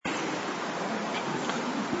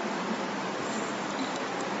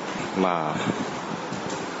มา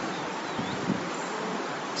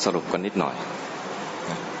สรุปกันนิดหน่อย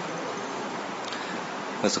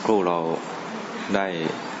เมื่อสักครู่เราได้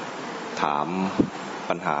ถาม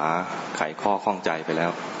ปัญหาไขข้อข้องใจไปแล้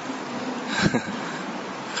ว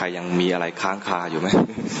ใครยังมีอะไรค้างคาอยู่ไหม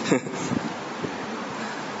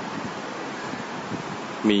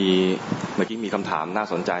มีเมื่อกี้มีคำถามน่า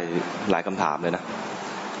สนใจหลายคำถามเลยนะ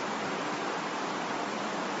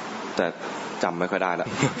แต่จำไม่ค่อยได้แล้ว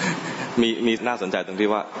มีน่าสนใจตรงที่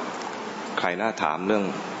ว่าใครน่าถามเรื่อง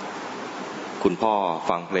คุณพ่อ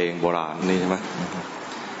ฟังเพลงโบราณนี่ใช่ไหม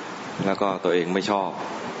แล้วก็ตัวเองไม่ชอบ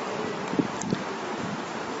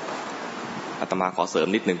อาตมาขอเสริม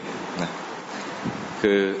นิดนึงนะ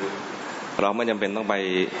คือเราไม่จำเป็นต้องไป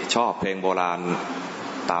ชอบเพลงโบราณ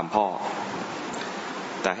ตามพ่อ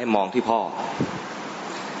แต่ให้มองที่พ่อ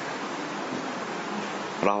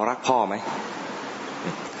เรารักพ่อไหม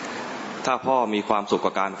ถ้าพ่อมีความสุข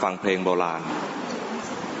กับการฟังเพลงโบราณ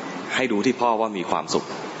ให้ดูที่พ่อว่ามีความสุข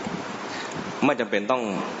ไม่จำเป็นต้อง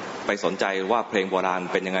ไปสนใจว่าเพลงโบราณ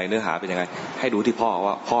เป็นยังไงเนื้อหาเป็นยังไงให้ดูที่พ่อ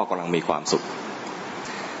ว่าพ่อกำลังมีความสุข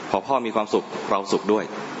พอพ่อมีความสุขเราสุขด้วย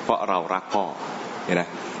เพราะเรารักพ่อเห็นไหม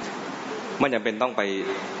ไม่จำเป็นต้องไป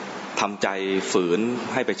ทำใจฝืน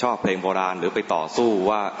ให้ไปชอบเพลงโบราณหรือไปต่อสู้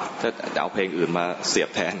ว่าจะเอาเพลงอื่นมาเสียบ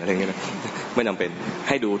แทนอะไรอย่างเงี้ยไม่จำเป็นใ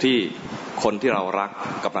ห้ดูที่คนที่เรารัก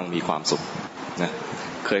กำลังมีความสุขนะ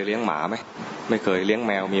เคยเลี้ยงหมาไหมไม่เคยเลี้ยงแ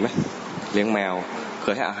มวมีไหมเลี้ยงแมวเค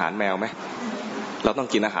ยให้อาหารแมวไหมเราต้อง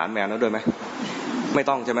กินอาหารแมวนั้นด้วยไหมไม่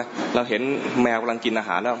ต้องใช่ไหมเราเห็นแมวกำลังกินอาห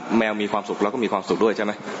ารแล้วแมวมีความสุขเราก็มีความสุขด้วยใช่ไห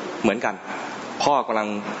มเหมือนกันพ่อกำลัง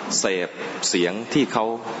เสพเสียงที่เขา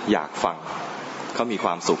อยากฟังเขามีคว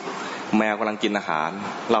ามสุขแมวกำลังกินอาหาร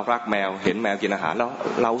เรารักแมวเห็นแมวกินอาหารแล้ว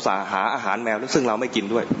เราอุตส่าห์หาอาหารแมวซึ่งเราไม่กิน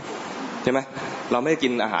ด้วยใช่ไหมเราไม่ได้กิ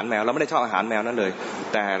นอาหารแมวเราไม่ได้ชอบอาหารแมวนั้นเลย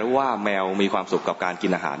แต่รู้ว่าแมวมีความสุขกับการกิ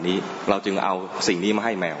นอาหารนี้เราจึงเอาสิ่งนี้มาใ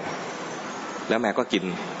ห้แมวแล้วแมวก็กิน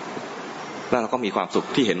แล้วเราก็มีความสุข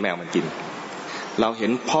ที่เห็นแมวมันกินเราเห็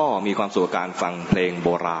นพ่อมีความสุขกับการฟังเพลงโบ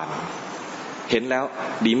ราณเห็นแล้ว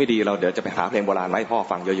ดีไม่ดีเราเดี๋ยวจะไปหาเพลงโบราณมาให้พ่อ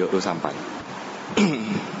ฟังเยอะๆด้วยซ้ำไป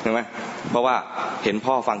ใช่ไหมเพราะว่าเห็น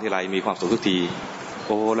พ่อฟังทีไรมีความสุขทุกทีโ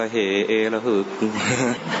อละเฮเอละฮึก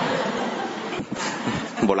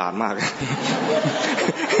โบราณมาก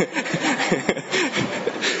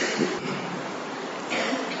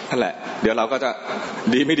นั่นแหละเดี๋ยวเราก็จะ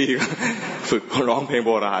ดีไม่ดีฝึกร้องเพลงโ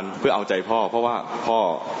บราณเพื่อเอาใจพ่อเพราะว่าพ่อ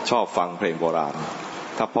ชอบฟังเพลงโบราณ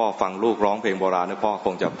ถ้าพ่อฟังลูกร้องเพลงโบราณเนี่ยพ่อค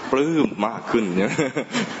งจะปลื้มมากขึ้น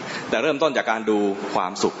แต่เริ่มต้นจากการดูควา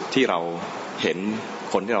มสุขที่เราเห็น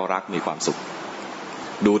คนที่เรารักมีความสุข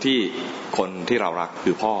ดูที่คนที่เรารัก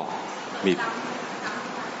คือพ่อมี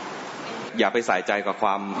อย่าไปใส่ใจกับค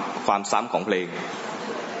วามซ้ำของเพลง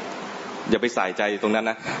อย่าไปใส่ใจตรงนั้น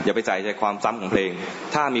นะอย่าไปใส่ใจความซ้ำของเพลง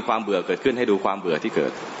ถ้ามีความเบื่อเกิดขึ้นให้ดูความเบื่อที่เกิ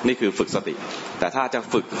ดนี่คือฝึกสติแต่ถ้าจะ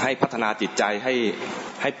ฝึกให้พัฒนาจิตใจใ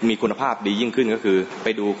ห้มีคุณภาพดียิ่งขึ้นก็คือไป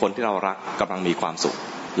ดูคนที่เรารักกำลังมีความสุข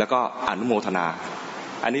แล้วก็อนุโมทนา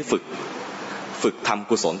อันนี้ฝึกทำ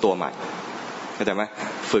กุศลตัวใหม่เข้าใจไหม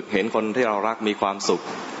ฝึกเห็นคนที่เรารักมีความสุข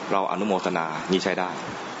เราอนุโมทนานี่ใช้ได้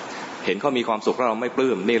เห็นเขามีความสุขแล้วเราไม่ป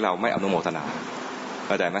ลื้มนี่เราไม่อนุโมทนาเ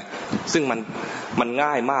ข้าใจไหมซึ่งมัน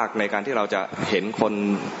ง่ายมากในการที่เราจะเห็น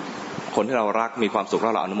คนที่เรารักมีความสุขแล้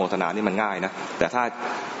วเราอนุโมทนานี่มันง่ายนะแต่ถ้า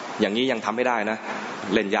อย่างนี้ยังทำไม่ได้นะ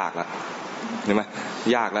เล่นยากละเห็นไหม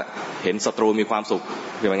ยากละเห็นศัตรูมีความสุข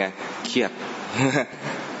เป็นไงเครียด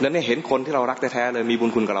แล้วเนี่ยเห็นคนที่เรารักแท้ๆเลยมีบุญ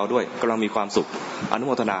คุณกับเราด้วยกำลังมีความสุขอนุโ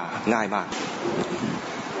มทนาง่ายมาก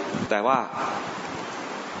แต่ว่า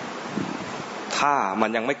ถ้ามัน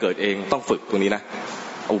ยังไม่เกิดเองต้องฝึกตรงนี้นะ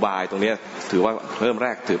อุบายตรงนี้ถือว่าเริ่มแร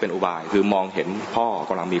กถือเป็นอุบายคือมองเห็นพ่อ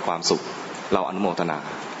กำลังมีความสุขเราอนุโมทนา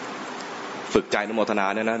ฝึกใจอนุโมทนา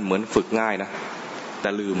เนี่ยนะเหมือนฝึกง่ายนะแต่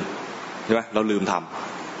ลืมใช่ไหมเราลืมท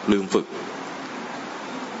ำลืมฝึก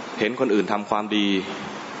เห็นคนอื่นทำความดี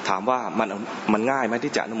ถามว่ามันง่ายไหม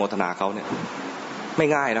ที่จะอนุโมทนาเขาเนี่ยไม่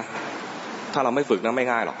ง่ายนะถ้าเราไม่ฝึกนะไม่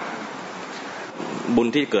ง่ายหรอกบุญ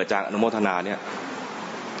ที่เกิดจากอนุโมทนาเนี่ย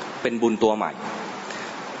เป็นบุญตัวใหม่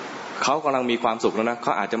เขากำลังมีความสุขแล้วนะเข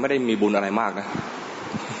าอาจจะไม่ได้มีบุญอะไรมากนะ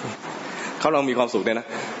เขากำลังมีความสุขเนี่ยนะ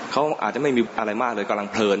เขาอาจจะไม่มีอะไรมากเลยกำลัง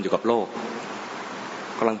เพลินอยู่กับโลก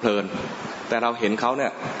กำลังเพลินแต่เราเห็นเขาเนี่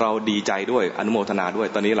ยเราดีใจด้วยอนุโมทนาด้วย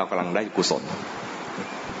ตอนนี้เรากำลังได้กุศล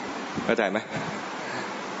เข้าใจไหม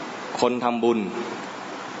คนทำบุญ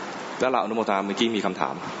แล้วเราอนุโมทนาเมื่อกี้มีคำถา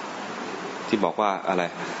มที่บอกว่าอะไร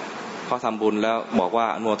เขาทำบุญแล้วบอกว่า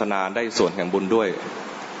อนุโมทนาได้ส่วนแห่งบุญด้วย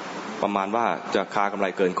ประมาณว่าจะค้ากำไร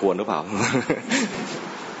เกินควรหรือเปล่า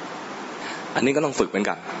อันนี้ก็ต้องฝึกเหมือน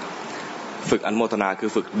กันฝึกอนุโมทนาคือ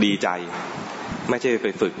ฝึกดีใจไม่ใช่ไป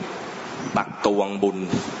ฝึกตักตวงบุญ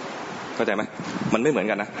เข้าใจไหมมันไม่เหมือน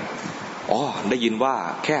กันนะอ๋อได้ยินว่า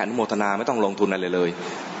แค่อนุโมทนาไม่ต้องลงทุนอะไรเลย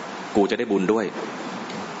กูจะได้บุญด้วย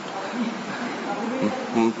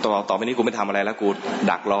ต่อไปนี้กูไม่ทำอะไรแล้วกู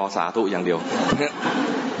ดักรอสาธุอย่างเดียว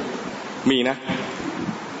มีนะ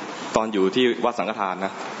ตอนอยู่ที่วัดสังฆทานน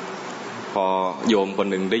ะพอโยมคน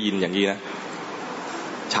หนึ่งได้ยินอย่างนี้นะ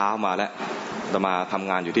เช้ามาแล้วจะมาทำ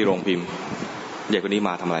งานอยู่ที่โรงพิมพ์เด็กคนนี้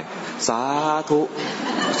มาทำอะไรสาธุ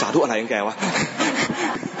สาธุอะไรของแกวะ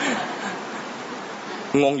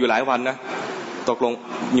งงอยู่หลายวันนะตกลง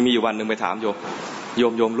มีอยู่วันหนึ่งไปถาม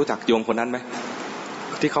โยมรู้จักโยมคนนั้นไหม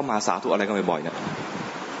ที่เข้ามาสาธุอะไรกันบ่อยๆเนี่ย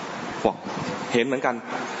บอกเห็นเหมือนกัน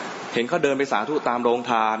เห็นเขาเดินไปสาธุตามโรง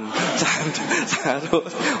ทานสาธุ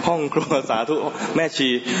ห้องครัวสาธุแม่ชี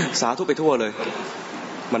สาธุไปทั่วเลย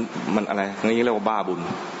มันอะไรอย่างนี้เรียกว่าบ้าบุญ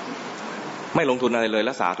ไม่ลงทุนอะไรเลยแ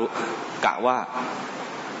ล้วสาธุกะว่า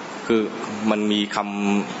คือมันมีค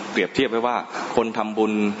ำเปรียบเทียบไว้ว่าคนทำบุ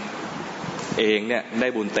ญเองเนี่ยได้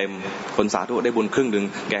บุญเต็มคนสาธุได้บุญครึ่งนึง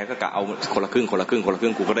แกก็กะเอาคนละครึ่ง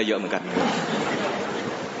กูก็ได้เยอะเหมือนกัน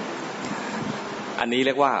อันนี้เ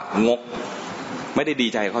รียกว่างกไม่ได้ดี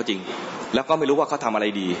ใจกับเขาจริงแล้วก็ไม่รู้ว่าเขาทำอะไร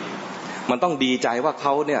ดีมันต้องดีใจว่าเข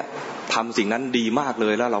าเนี่ยทำสิ่งนั้นดีมากเล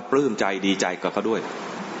ยแล้วเราปลื้มใจดีใจกับเขาด้วย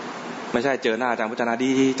ไม่ใช่เจอหน้าอาจารย์พัฒนา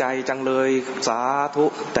ดีใจจังเลยสาธุ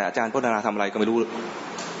แต่อาจารย์พัฒนาทำอะไรก็ไม่รู้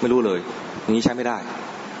เลยอย่างนี้ใช้ไม่ได้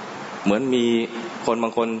เหมือนมีคนบา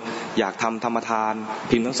งคนอยากทำธรรมทาน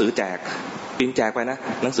พิมพ์หนังสือแจกพิมพ์แจกไปนะ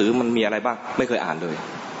หนังสือมันมีอะไรบ้างไม่เคยอ่านเลย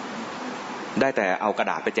ได้แต่เอากระ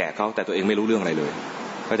ดาษไปแจกเขาแต่ตัวเองไม่รู้เรื่องอะไรเลย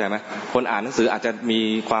เข้าใจไหมคนอ่านหนังสืออาจจะมี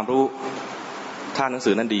ความรู้ถ้าหนัง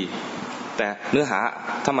สือนั้นดีแต่เนื้อหา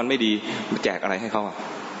ถ้ามันไม่ดีแจกอะไรให้เขา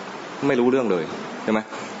ไม่รู้เรื่องเลยใช่ไหม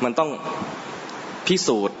มันต้องพิ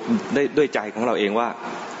สูจน์ได้ด้วยใจของเราเองว่า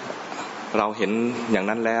เราเห็นอย่าง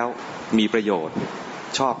นั้นแล้วมีประโยชน์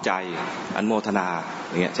ชอบใจอนุโมทนา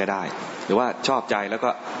อย่างเงี้ยใช้ได้หรือว่าชอบใจแล้วก็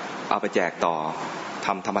เอาไปแจกต่อท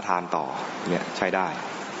ำธรรมทานต่อเนี่ยใช้ได้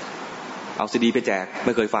เอาซีดีไปแจกไ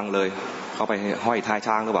ม่เคยฟังเลยเขาไปห้อยท้าย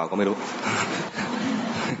ช้างหรือเปล่าก็ไม่รู้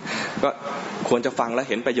ก็ควรจะฟังแล้ว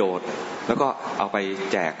เห็นประโยชน์แล้วก็เอาไป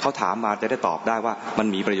แจกเขาถามมาจะได้ตอบได้ว่ามัน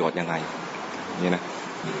มีประโยชน์ยังไงนี่นะ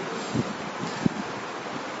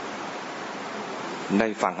ได้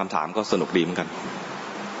ฟังคำถามก็สนุกดีเหมือนกัน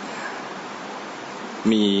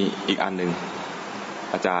มีอีกอันหนึ่ง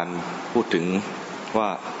อาจารย์พูดถึงว่า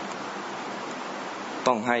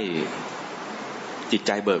ต้องให้จิตใ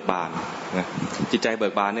จเบิกบานนะจิตใจเบิ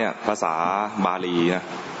กบานเนี่ยภาษาบาลีนะ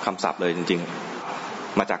คำศัพท์เลยจริง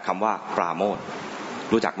ๆมาจากคำว่าปราโมทย์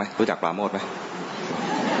รู้จักไหมรู้จักปราโมทย์ไหม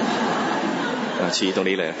ชี้ตรง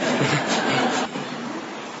นี้เลย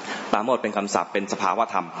ปราโมทย์เป็นคำศัพท์เป็นสภาวะ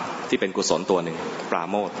ธรรมที่เป็นกุศลตัวหนึ่งปรา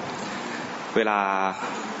โมทย์เวลา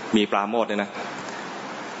มีปราโมทย์เนี่ยนะ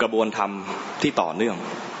กระบวนธรรมที่ต่อเนื่อง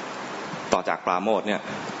ต่อจากปราโมทย์เนี่ย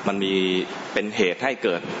มันมีเป็นเหตุให้เ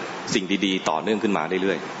กิดสิ่งดีๆต่อเนื่องขึ้นมาเ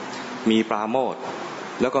รื่อยๆมีปราโมทย์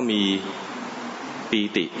แล้วก็มีปี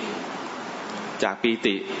ติจากปี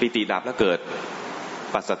ติดับแล้วเกิด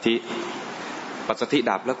ปัสสัทธิ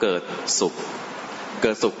ดับแล้วเกิดสุข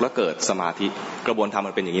แล้วเกิดสมาธิกระบวนธรรม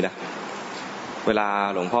มันเป็นอย่างนี้นะเวลา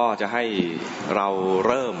หลวงพ่อจะให้เรา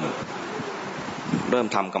เริ่ม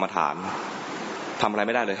ทำกรรมฐานทำอะไรไ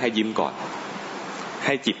ม่ได้เลยให้ยิ้มก่อนใ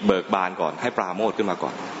ห้จิตเบิกบานก่อนให้ปราโมทย์ขึ้นมาก่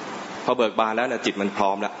อนพอเบิกบานแล้วเนี่ยจิตมันพร้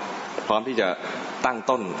อมแล้วพร้อมที่จะตั้ง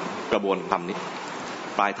ต้นกระบวนธรรมนี้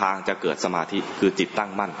ปลายทางจะเกิดสมาธิคือจิตตั้ง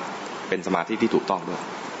มั่นเป็นสมาธิที่ถูกต้องด้วย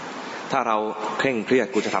ถ้าเราเคร่งเครียด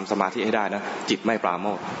กูจะทำสมาธิให้ได้นะจิตไม่ปราโม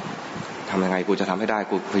ทย์ทำยังไงกูจะทำให้ได้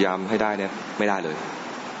กูพยายามให้ได้เนี่ยไม่ได้เลย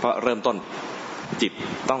เพราะเริ่มต้นจิต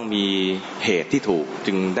ต้องมีเหตุที่ถูก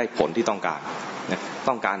จึงได้ผลที่ต้องการ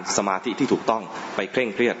ต้องการสมาธิที่ถูกต้องไปเคร่ง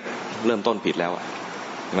เครียดเริ่มต้นผิดแล้ว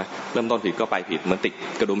ใช่ไหมเริ่มต้นผิดก็ไปผิดเหมือนติด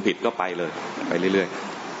กระดุมผิดก็ไปเลยไปเรื่อย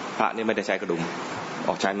ๆพระนี่ไม่ได้ใช้กระดุมอ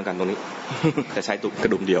อกใช้เหมือนกันตรงนี้ จะใช้ตุกกร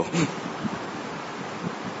ะดุมเดียว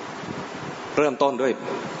เริ่มต้นด้วย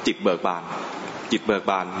จิตเบิกบาน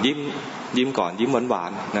ยิ้มก่อนยิ้มหวา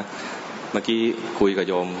นๆนะเมื่อกี้คุยกับ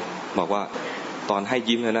โยมบอกว่าตอนให้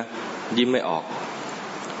ยิ้มเลยนะยิ้มไม่ออก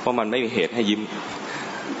เพราะมันไม่มีเหตุให้ยิ้ม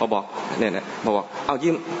พอบอกเนี่ยนะพอบอกเอา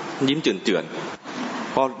ยิ้มเจือน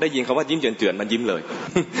พอได้ยินคำว่ายิ้มเจือนมันยิ้มเลย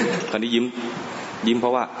ตอนนี้ยิ้มเพรา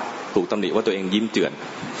ะว่าถูกตำหนิว่าตัวเองยิ้มเจือน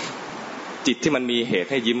จิตที่มันมีเหตุ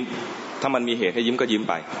ให้ยิ้มถ้ามันมีเหตุให้ยิ้มก็ยิ้ม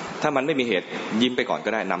ไปถ้ามันไม่มีเหตุยิ้มไปก่อนก็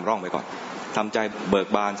ได้นำร่องไปก่อนทำใจเบิก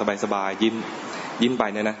บานสบายๆยิ้มไป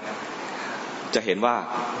เนี่ยนะจะเห็นว่า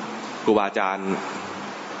ครูบาอาจารย์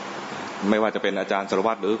ไม่ว่าจะเป็นอาจารย์สร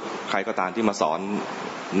วัตรหรือใครก็ตามที่มาสอน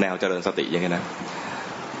แนวเจริญสติอย่างนี้นะ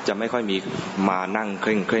จะไม่ค่อยมีมานั่งเค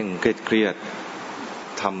ร่งเครียด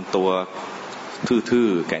ทำตัว ทื่อ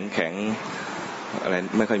ๆแข็งๆอะไร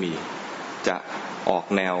ไม่ค่อยมีจะออก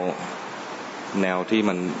แนวที่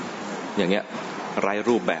มันอย่างเงี้ยไร้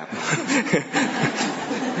รูปแบบ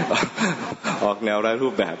ออกแนวไร้รู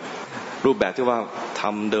ปแบบที่ว่าท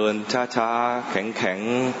ำเดินช้าๆแข็ง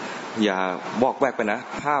ๆอย่าบอกแวกไปนะ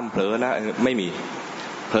ห้ามเผลอนะไม่มี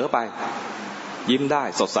เผลอไปยิ้มได้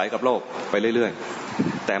สดใสกับโลกไปเรื่อย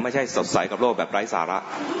ๆแต่ไม่ใช่สดใสกับโลกแบบไร้สาระ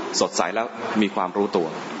สดใสแล้วมีความรู้ตัว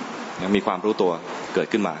เกิด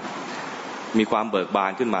ขึ้นมามีความเบิกบา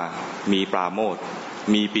นขึ้นมามีปราโมทย์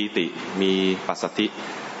มีปีติมีปัสสัทธิ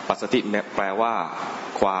แปลว่า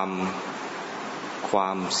ควา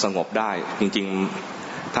มสงบได้จริง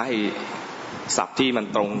ๆถ้าให้ศัพท์ที่มัน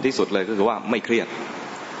ตรงที่สุดเลยก็คือว่าไม่เครียด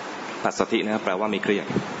ปัสสัทธินะแปลว่าไม่เครียด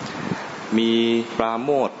มีปราโม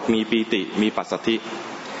ทย์มีปีติมีปัสสัทธิ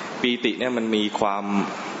ปีติเนี่ยมันมีความ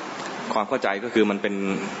เข้าใจก็คือมันเ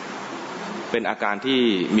ป็นอาการที่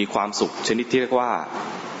มีความสุขชนิดที่เรียกว่า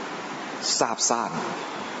ซาบซ่าน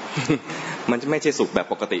มันไม่ใช่สุขแบบ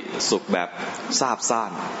ปกติสุขแบบซาบซ่า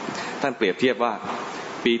นท่านเปรียบเทียบว่า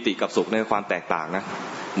ปีติกับสุขในความแตกต่างนะ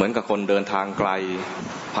เหมือนกับคนเดินทางไกล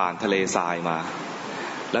ผ่านทะเลทรายมา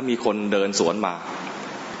แล้วมีคนเดินสวนมา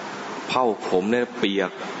เผ้าผมเนี่ยเปีย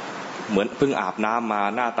กเหมือนเพิ่งอาบน้ำมา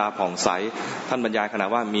หน้าตาผ่องใสท่านบรรยายขนาด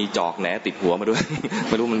ว่ามีจอกแหนติดหัวมาด้วย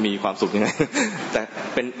ไม่รู้มันมีความสุขยังไง แต่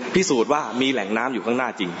เป็นพิสูจน์ว่ามีแหล่งน้ำอยู่ข้างหน้า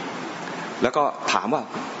จริงแล้วก็ถามว่า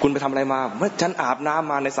คุณไปทำอะไรมาเมื่อฉันอาบน้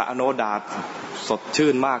ำมาในสระอโนดาตสดชื่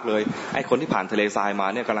นมากเลยไอ้คนที่ผ่านทะเลทรายมา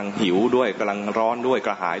เนี่ยกำลังหิวด้วยกำลังร้อนด้วยก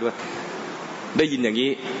ระหายด้วยได้ยินอย่างนี้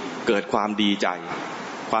เกิดความดีใจ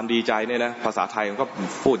เนี่ยนะภาษาไทยมันก็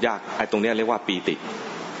พูดยากไอ้ตรงนี้เรียกว่าปีติ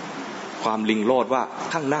ความลิงโลดว่า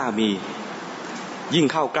ข้างหน้ามียิ่ง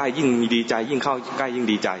เข้าใกล้ยิ่งดีใจยิ่งเข้าใกล้ยิ่ง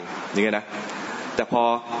ดีใจอย่างเงี้ยนะแต่พอ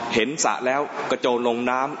เห็นสระแล้วกระโจนลง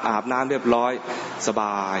น้ำอาบน้ำเรียบร้อยสบ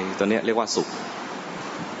ายตัวนี้เรียกว่าสุข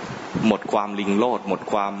หมดความลิงโลดหมด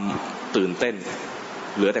ความตื่นเต้น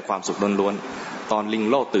เหลือแต่ความสุขล้วนๆตอนลิง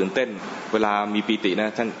โลดตื่นเต้นเวลามีปีติน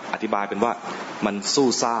ะท่านอธิบายเป็นว่ามันสู้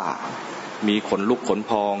ซ่ามีขนลุกขน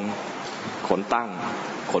พองขนตั้ง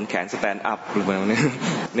ขนแขนสแตนด์อัพหรือแบบนี้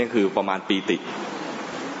นี่คือประมาณปีติ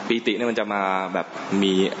เนี่ยมันจะมาแบบ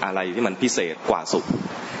มีอะไรที่มันพิเศษกว่าสุข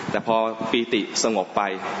แต่พอปีติสงบไป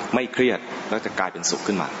ไม่เครียดแล้วจะกลายเป็นสุข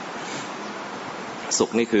ขึ้นมาสุข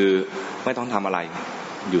นี่คือไม่ต้องทำอะไร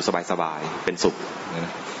อยู่สบายๆเป็นสุขน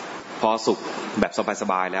ะพอสุขแบบส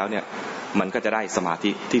บายๆแล้วเนี่ยมันก็จะได้สมา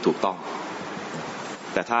ธิที่ถูกต้อง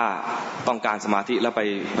แต่ถ้าต้องการสมาธิแล้วไป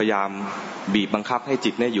พยายามบีบบังคับให้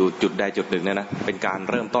จิตเนี่ยอยู่จุดใดจุดหนึ่งเนี่ยนะเป็นการ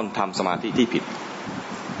เริ่มต้นทำสมาธิที่ผิด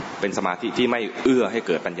เป็นสมาธิที่ไม่เอื้อให้เ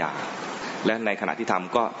กิดปัญญาและในขณะที่ท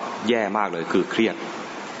ำก็แย่มากเลยคือเครียด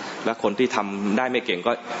และคนที่ทำได้ไม่เก่ง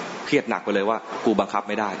ก็เครียดหนักไปเลยว่ากูบังคับ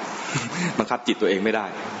ไม่ได้ บังคับจิตตัวเองไม่ได้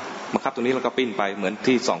บังคับตรงนี้แล้วก็ปิ้นไปเหมือน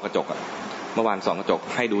ที่ส่องกระจกเมื่อวานส่องกระจก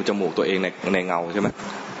ให้ดูจมูกตัวเองในเงาใช่ไหม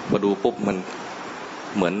พอดูปุ๊บมัน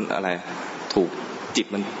เหมือนอะไรถูกจิต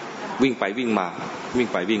มันวิ่งไปวิ่งมา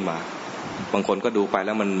บางคนก็ดูไปแ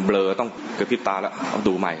ล้วมันเบลอต้องกระพริบตาแล้วเอา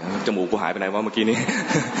ดูใหม่จมูกกูหายไปไหนวะเมื่อกี้นี้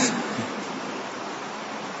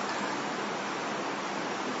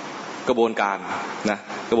กระบวนการเนี่ย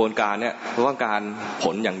ต้องการผ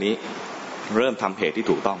ลอย่างนี้เริ่มทำเหตุที่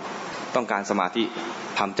ถูกต้องการสมาธิ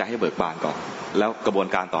ทำใจให้เบิกบานก่อนแล้วกระบวน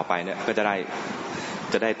การต่อไปเนี่ยก็จะ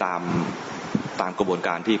ได้ตามกระบวนก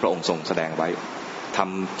ารที่พระองค์ทรงแสดงไว้ท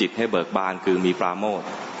ำจิตให้เบิกบานคือมีปราโมทย์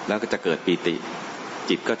แล้วก็จะเกิดปีติ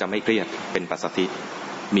จิตก็จะไม่เครียดเป็นปัสสัทธิ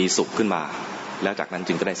มีสุขขึ้นมาแล้วจากนั้น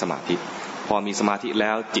จึงจะได้สมาธิพอมีสมาธิแ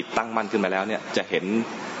ล้วจิตตั้งมั่นขึ้นมาแล้วเนี่ยจะเห็น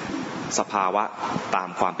สภาวะตาม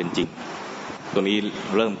ความเป็นจริงตัวนี้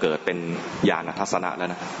เริ่มเกิดเป็นญาณทัศนะแล้ว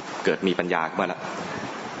นะเกิดมีปัญญาขึ้นมาแล้ว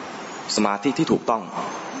สมาธิที่ถูกต้อง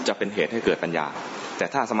จะเป็นเหตุให้เกิดปัญญาแต่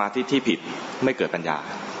ถ้าสมาธิที่ผิดไม่เกิดปัญญา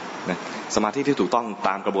นะสมาธิที่ถูกต้องต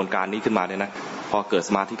ามกระบวนการนี้ขึ้นมาเนี่ยนะพอเกิด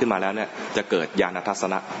สมาธิขึ้นมาแล้วเนี่ยจะเกิดญาณทัศ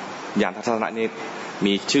นะญาณทัศนะนี่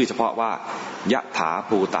มีชื่อเฉพาะว่ายะถา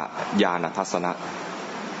ภูตะญาณทัศนะ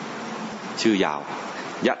ชื่อยาว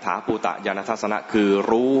ยะถาภูตะญาณทัศนะคือ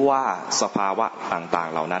รู้ว่าสภาวะต่าง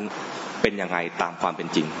ๆเหล่านั้นเป็นยังไงตามความเป็น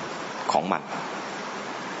จริงของมัน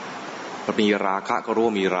มีราคะก็รู้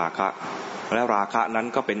ว่ามีราคะและราคะนั้น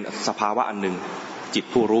ก็เป็นสภาวะอันหนึ่งจิต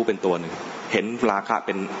ผู้รู้เป็นตัวหนึ่งเห็นราคะเ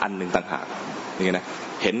ป็นอันหนึ่งต่างหากอย่างนี้นะ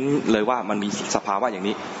เห็นเลยว่ามันมีสภาวะอย่าง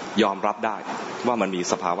นี้ยอมรับได้ว่ามันมี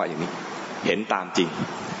สภาวะอย่างนี้เห็นตามจริง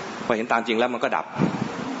พอเห็นตามจริงแล้วมันก็ดับ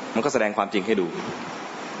มันก็แสดงความจริงให้ดู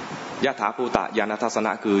ยะถาภูตะญาณทัศน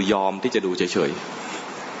ะคือยอมที่จะดูเฉย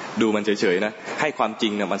ๆดูมันเฉยๆนะให้ความจริ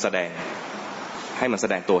งเนี่ยมันแสดงให้มันแส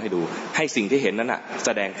ดงตัวให้ดูให้สิ่งที่เห็นนั้นน่ะแส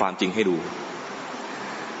ดงความจริงให้ดู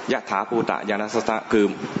ยะถาภูตะญาณทัศนะคือ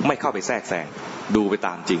ไม่เข้าไปแทรกแซง ดูไปต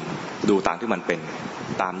ามจริงดูตามที่มันเป็น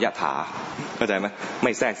ตามยถาเข้าใจไหมไ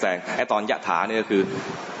ม่แทรกแซงไอ้ตอนยถาเนี่ยก็คือ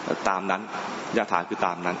ตามนั้นยถาคือต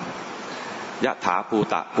ามนั้นยถาภู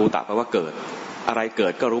ตะภูตะแปลว่าเกิดอะไรเกิ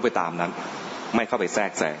ดก็รู้ไปตามนั้นไม่เข้าไปแทร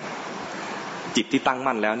กแซงจิตที่ตั้ง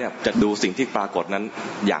มั่นแล้วเนี่ยจะดูสิ่งที่ปรากฏนั้น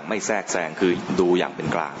อย่างไม่แทรกแซงคือดูอย่างเป็น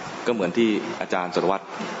กลางก็เหมือนที่อาจารย์สุรวัตร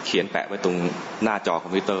เขียนแปะไว้ตรงหน้าจอคอ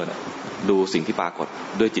มพิวเตอร์นะดูสิ่งที่ปรากฏ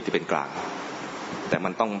ด้วยจิตที่เป็นกลางแต่มั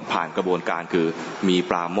นต้องผ่านกระบวนการคือมี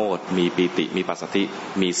ปราโมทย์มีปีติมีปัสสัทธิ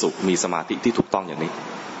มีสุขมีสมาธิที่ถูกต้องอย่างนี้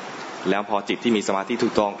แล้วพอจิตที่มีสมาธิถู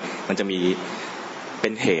กต้องมันจะมีเป็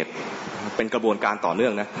นเหตุเป็นกระบวนการต่อเนื่อ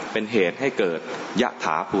งนะเป็นเหตุให้เกิดยถ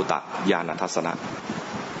าภูตะญาณทัสสนะ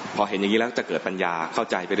พอเห็นอย่างนี้แล้วจะเกิดปัญญาเข้า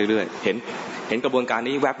ใจไปเรื่อยๆเห็นกระบวนการ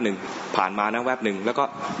นี้แวบหนึ่งผ่านมานะแวบหนึ่งแล้วก็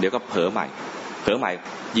เดี๋ยวก็เผลอใหม่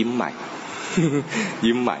ยิ้มใหม่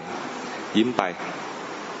ยิ้มใหม่ยิ้มไป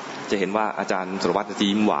จะเห็นว่าอาจารย์สุรวัตรจะ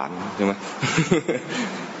ยิ้มหวานใช่ไหม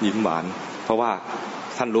ยิ้มหวานเพราะว่า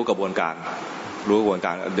ท่านรู้กระบวนการ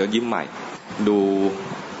เดี๋ยวยิ้มใหม่ดู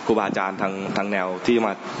ครูบาอาจารย์ทางแนวที่ม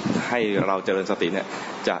าให้เราเจริญสติเนี่ย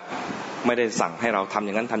จะไม่ได้สั่งให้เราทำอ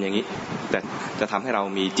ย่างนั้นทำอย่างนี้แต่จะทำให้เรา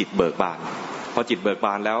มีจิตเบิกบานพอจิตเบิกบ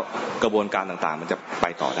านแล้วกระบวนการต่างๆมันจะไป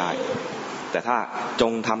ต่อได้แต่ถ้าจ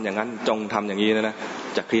งทำอย่างนั้นจงทำอย่างนี้นะ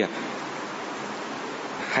จะเครียด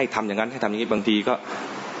ให้ทำอย่างนั้นให้ทำอย่างนี้บางทีก็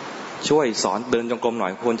ช่วยสอนเดินจงกรมหน่อ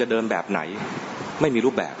ยควรจะเดินแบบไหนไม่มีรู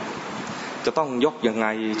ปแบบจะต้องยกยังไง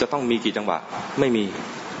จะต้องมีกี่จังหวะไม่มี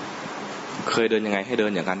เคยเดินยังไงให้เดิ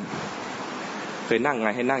นอย่างนั้นเคยนั่งไง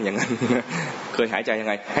ให้นั่งอย่างนั้น เคยหายใจยัง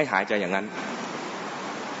ไงให้หายใจอย่างนั้น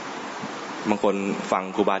บางคนฟัง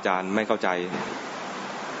ครูบาอาจารย์ไม่เข้าใจ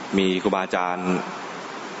มีครูบาอาจารย์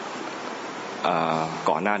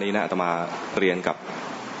ก่อนหน้านี้นะอาตมาเรียนกับ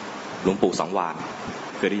หลวงปู่สังวาล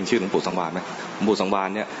เคยได้ยินชื่อหลวงปู่สังวาลไหมหลวงปู่สังวาล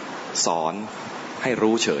เนี่ยสอนให้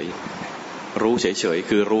รู้เฉย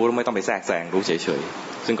คือรู้ไม่ต้องไปแทรกแซงรู้เฉย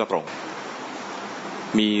ซึ่งก็ตรง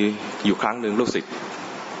มีอยู่ครั้งหนึ่งลูกศิษย์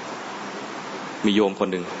มีโยมคน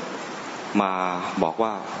หนึ่งมาบอกว่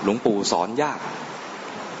าหลวงปู่สอนยาก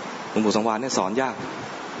หลวงปู่สังวาลเนี่ยสอนยาก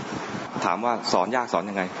ถามว่าสอนยากสอน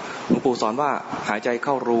ยังไงหลวงปู่สอนว่าหายใจเ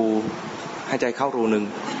ข้ารูหายใจเข้ารูนึง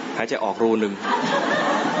หายใจออกรูนึง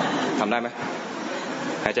ทำได้ไหม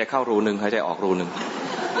หายใจเข้ารูนึงหายใจออกรูนึง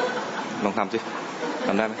ลองทำสิท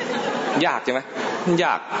ำได้ไหมยากใช่ไหมย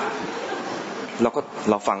าก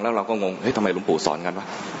เราฟังแล้วเราก็งงเฮ้ยทำไมหลวงปู่สอนกันวะ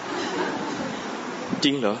จ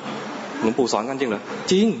ริงเหรอหลวงปู่สอนกันจริงเหรอ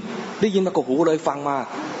จริงได้ยินมากับหูเลยฟังมา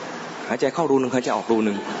หายใจเข้ารูนึงหายใจออกรู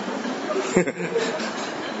นึง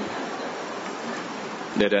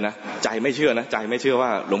เดี๋ยวนะใจไม่เชื่อนะใจไม่เชื่อว่า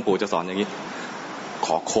หลวงปู่จะสอนอย่างนี้ข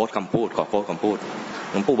อโค้ดคำพูด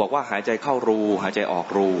หลวงปู่บอกว่าหายใจเข้ารูหายใจออก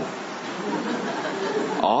รู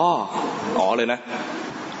อ๋อเลยนะ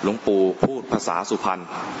หลวงปู่พูดภาษาสุพรรณ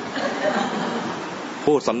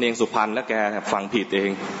พูดสำเนียงสุพรรณแล้วแกฟังผิดเอ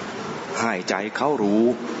งหายใจเข้ารู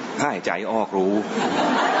หายใจออกรู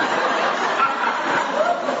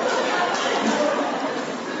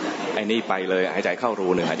ไอ้นี่ไปเลยหายใจเข้ารู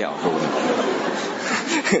หนึ่งหายใจออกรูหนึ่ง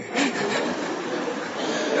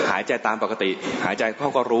หายใจตามปกติหายใจเข้า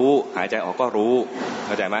ก็รู้หายใจออกก็รู้เ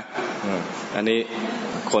ข้าใจไหมอันนี้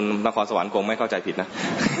คนนครสวรรค์คงไม่เข้าใจผิดนะ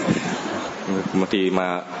บางทีมา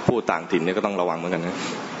พูดต่างถิ่นเนี่ยก็ต้องระวังเหมือนกันนะ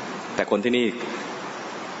แต่คนที่นี่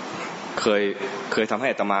เคยทำให้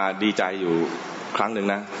อาตมาดีใจอยู่ครั้งหนึ่ง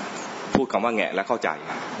นะพูดคำว่าแงะแล้วเข้าใจ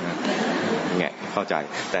แงะเข้าใจ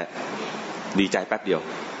แต่ดีใจแป๊บเดียว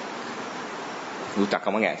รู้จักค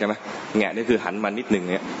ำว่าแงะใช่ไหมแงะนี่คือหันมานิดหนึ่ง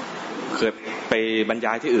เนี่ยเคยไปบรรย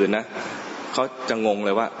ายที่อื่นนะเขาจะงงเล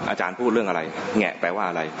ยว่าอาจารย์พูดเรื่องอะไรแงะแปลว่า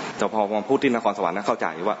อะไรแต่พอมาพูดที่นครสวรรค์นะเข้าใจ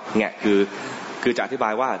ว่าแงะคือจะอธิบา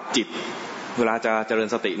ยว่าจิตเวลาจะเจริญ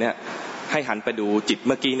สติเนี่ยให้หันไปดูจิตเ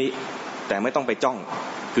มื่อกี้นี้แต่ไม่ต้องไปจ้อง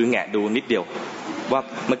คือแงะดูนิดเดียวว่า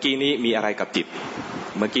เมื่อกี้นี้มีอะไรกับจิต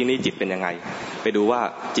เมื่อกี้นี้จิตเป็นยังไงไปดูว่า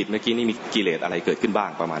จิตเมื่อกี้นี้มีกิเลสอะไรเกิดขึ้นบ้าง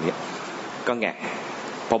ประมาณนี้ก็แงะ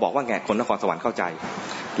พอบอกว่าแงะคนนครสวรรค์เข้าใจ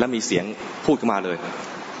แล้วมีเสียงพูดขึ้นมาเลย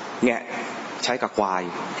แงะใช้กับควาย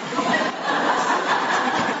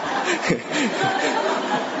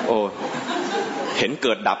โอ้เห็นเ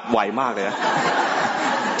กิดดับไวมากเลยนะ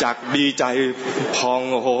จากดีใจพอง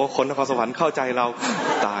โอ้โหคนนครสวรรค์เข้าใจเรา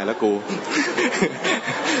ตายแล้วกู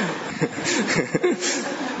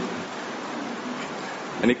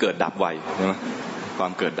อันนี้เกิดดับไวใช่ไหมควา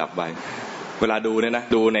มเกิดดับไวเวลาดูเนี่ยนะ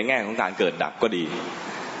ดูในแง่ของการเกิดดับก็ดี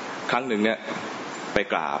ครั้งหนึ่งเนี่ยไป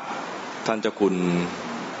กราบท่านเจ้าคุณ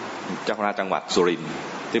เจ้าคณะจังหวัดสุรินทร์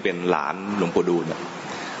ที่เป็นหลานหลวงปู่ดูล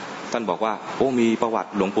ท่านบอกว่าโอ้มีประวัติ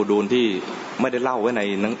หลวงปู่ดูลที่ไม่ได้เล่าไว้ใน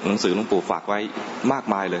หนังสือหลวงปู่ฝากไว้มาก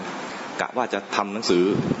มายเลย กะว่าจะทำหนังสือ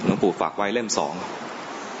หลวงปู่ฝากไว้เล่ม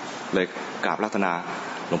2เลยกราบรัตนา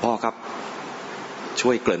หลวงพ่อครับช่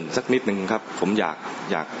วยเกริ่นสักนิดนึงครับผมอยาก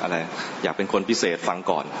อะไรอยากเป็นคนพิเศษฟัง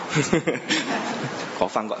ก่อน ขอ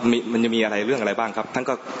ฟังก่อนมันจะมีอะไรเรื่องอะไรบ้างครับท่าน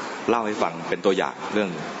ก็เล่าให้ฟังเป็นตัวอย่างเรื่อง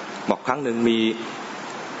บอกครั้งหนึ่งมี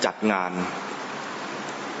จัดงาน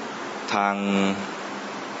ทาง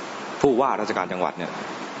ผู้ว่าราชการจังหวัดเนี่ย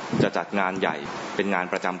จะจัดงานใหญ่เป็นงาน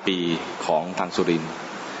ประจำปีของทางสุรินทร์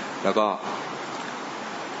แล้วก็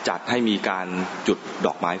จัดให้มีการจุดด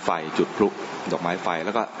อกไม้ไฟจุดพลุดอกไม้ไฟแ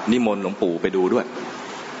ล้วก็นิมนต์หลวงปู่ไปดูด้วย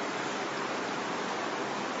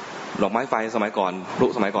ดอกไม้ไฟสมัยก่อนพลุ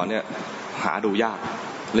สมัยก่อนเนี่ยหาดูยาก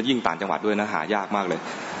และยิ่งต่างจังหวัดด้วยนะหายากมากเลย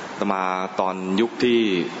แต่มาตอนยุคที่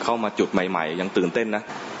เข้ามาจุดใหม่ๆยังตื่นเต้นนะ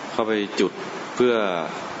เข้าไปจุดเพื่อ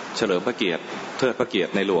เฉลิมพระเกียรติเทิดพระเกียร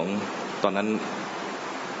ติในหลวงตอนนั้น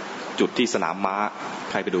จุดที่สนามม้า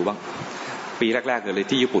ใครไปดูบ้างปีแรกๆเลย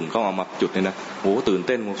ที่ญี่ปุ่นเขาเอามาจุดเนี่ยนะโหตื่นเ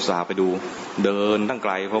ต้นอุตส่าห์ไปดูเดินตั้งไก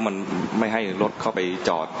ลเพราะมันไม่ให้รถเข้าไปจ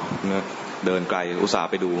อดเดินไกลอุตส่าห์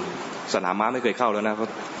ไปดูสนามม้าไม่เคยเข้าแล้วนะเพราะ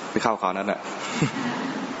ไปเข้าคราวนั้นแหละ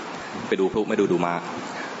ไปดูพลุไม่ดูม้า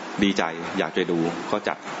ดีใจอยากจะดูเขา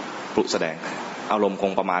จัดพลุแสดงอารมณ์ค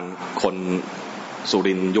งประมาณคนสุ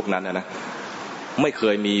รินทร์ยุคนั้นนะไม่เค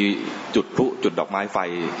ยมีจุดพลุจุดดอกไม้ไฟ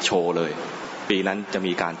โชว์เลยปีนั้นจะ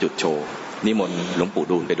มีการจุดโชว์นิมนต์หลวงปู่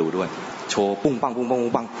ดูลไปดูด้วยโชว์ปุ้งปังปุ้งปังปุ้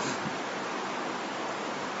งปัง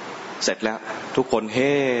เสร็จแล้วทุกคนเฮ้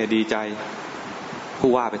ดีใจ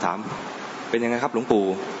ผู้ว่าไปถามเป็นยังไงครับหลวงปู่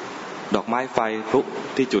ดอกไม้ไฟพลุ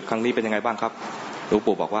ที่จุดครั้งนี้เป็นยังไงบ้างครับหลวง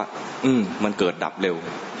ปู่บอกว่ามันเกิดดับเร็ว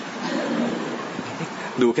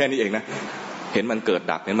ดูแค่นี้เองนะเห็นมันเกิด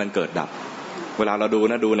ดับเห็นมันเกิดดับเวลาเราดู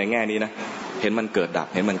นะดูในแง่นี้นะเห็นมันเกิดดับ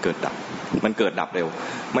เห็นมันเกิดดับมันเกิดดับเร็ว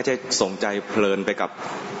ไม่ใช่สนใจเพลินไปกับ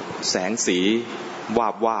แสงสีวา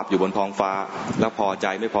บวาบอยู่บนท้องฟ้าแล้วพอใจ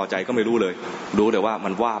ไม่พอใจก็ไม่รู้เลยรู้แต่ว่ามั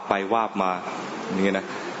นวาบไปวาบมาอย่างเงี้ยนะ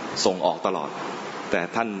ส่งออกตลอดแต่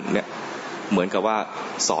ท่านเนี่ยเหมือนกับว่า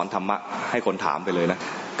สอนธรรมะให้คนถามไปเลยนะ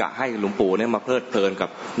กะให้หลวงปู่เนี่ยมาเพลิดเพลินกับ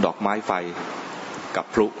ดอกไม้ไฟกับ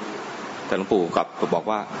พลุแต่หลวงปู่กลับบอก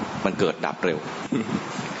ว่ามันเกิดดับเร็ว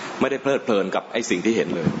ไม่ได้เพลิดเพลินกับไอ้สิ่งที่เห็น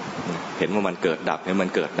เลยเห็นว่ามันเกิดดับเนี่ยมัน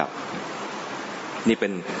เกิดดับนี่เป็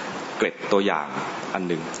นเกร็ดตัวอย่างอัน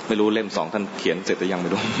หนึ่งไม่รู้เล่ม2ท่านเขียนเสร็จหรือยังไม่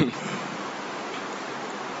รู้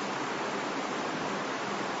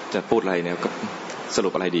จะพูดอะไรเนี่ยก็สรุ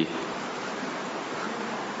ปอะไรดี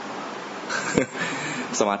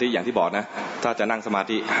สมาธิอย่างที่บอกนะถ้าจะนั่งสมา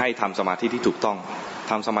ธิให้ทำสมาธิที่ถูกต้อง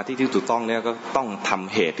ทำสมาธิที่ถูกต้องเนี่ยก็ต้องท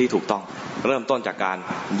ำเหตุที่ถูกต้องเริ่มต้นจากการ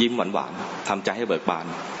ยิ้มหวานๆทำใจให้เบิกบาน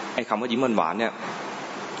ไอ้คำว่ายิ้มหวานๆเนี่ย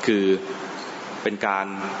คือเป็นการ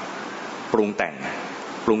ปรุงแ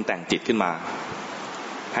ต่งจิตขึ้นมา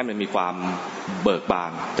ให้มันมีความเบิกบา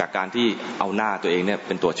นจากการที่เอาหน้าตัวเองเนี่ยเ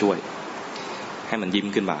ป็นตัวช่วยให้มันยิ้ม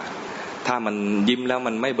ขึ้นมาถ้ามันยิ้มแล้ว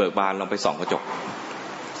มันไม่เบิกบานลองไปส่องกระจก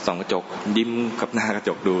ยิ้มกับหน้ากระจ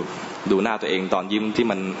กดูหน้าตัวเองตอนยิ้มที่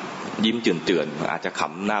มันยิ้มเจือนอาจจะข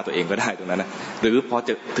ำหน้าตัวเองก็ได้ตรงนั้นนะหรือพอจ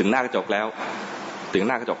ะถึงหน้ากระจกแล้ว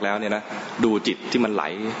เนี่ยนะดูจิตที่มันไหล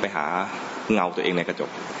ไปหาเงาตัวเองในกระจก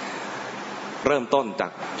เริ่มต้น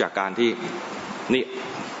จากการที่นี่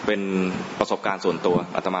เป็นประสบการณ์ส่วนตัว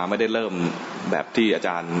อาตมาไม่ได้เริ่มแบบที่อาจ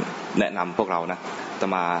ารย์แนะนำพวกเรานะอาต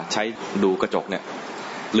มาใช้ดูกระจกเนี่ย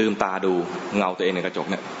ลืมตาดูเงาตัวเองในกระจก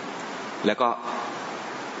เนี่ยแล้วก็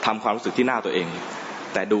ทำความรู้สึกที่หน้าตัวเอง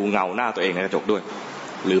แต่ดูเงาหน้าตัวเองในกระจกด้วย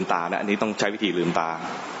ลืมตานะอันนี้ต้องใช้วิธีลืมตา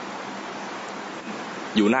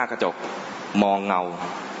อยู่หน้ากระจกมองเงา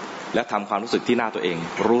และทำความรู้สึกที่หน้าตัวเอง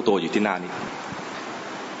รู้ตัวอยู่ที่หน้านี้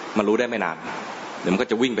มันรู้ได้ไม่นานเดี๋ยวมันก็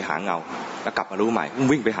จะวิ่งไปหาเงาแล้วกลับมารู้ใหม่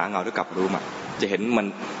วิ่งไปหาเงาแล้วกลับมารู้ใหม่จะเห็นมัน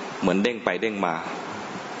เหมือนเด้งไปเด้งมา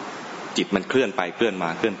จิตมันเคลื่อนไปเคลื่อนมา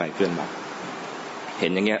เคลื่อนไปเคลื่อนมาเห็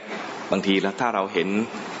นอย่างเงี้ยบางทีแล้วถ้าเราเห็น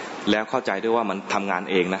แล้วเข้าใจด้วยว่ามันทำงาน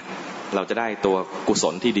เองนะเราจะได้ตัวกุศ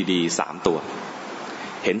ลที่ดีๆ3ตัว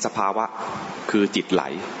เห็นสภาวะคือจิตไหล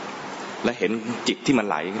และเห็นจิตที่มัน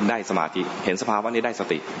ไหลได้สมาธิเห็นสภาวะนี้ได้ส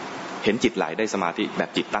ติเห็นจิตไหลได้สมาธิแบบ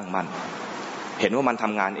จิตตั้งมั่นเห็นว่ามันท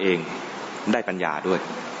ำงานเองได้ปัญญาด้วย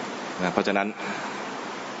นะเพราะฉะนั้น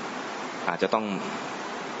อาจจะต้อง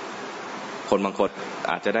คนบางคน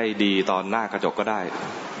อาจจะได้ดีตอนหน้ากระจกก็ได้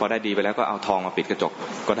พอได้ดีไปแล้วก็เอาทองมาปิดกระจก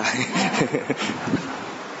ก็ได้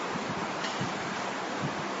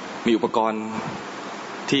มีอุปกรณ์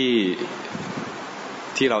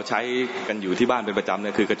ที่เราใช้กันอยู่ที่บ้านเป็นประจำเ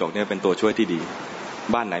นี่ยคือกระจกเนี่ยเป็นตัวช่วยที่ดี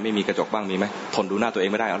บ้านไหนไม่มีกระจกบ้างมีไหมทนดูหน้าตัวเอง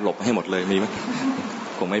ไม่ได้เอาหลบให้หมดเลยมีไหม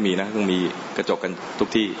คงไม่มีนะต้องมีกระจกกันทุก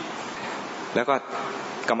ที่แล้วก็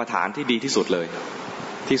กรรมฐานที่ดีที่สุดเลย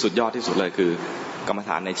ที่สุดยอดที่สุดเลยคือกรรมฐ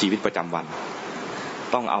านในชีวิตประจำวัน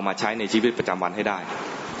ต้องเอามาใช้ในชีวิตประจำวันให้ได้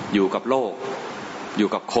อยู่กับโลกอยู่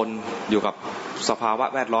กับคนอยู่กับสภาวะ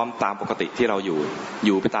แวดล้อมตามปกติที่เราอ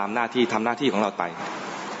ยู่ไปตามหน้าที่ทำหน้าที่ของเราไป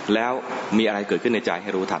แล้วมีอะไรเกิดขึ้นในใจใ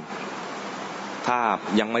ห้รู้ทันถ้า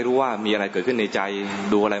ยังไม่รู้ว่ามีอะไรเกิดขึ้นในใจ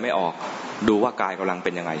ดูอะไรไม่ออกดูว่ากายกำลังเ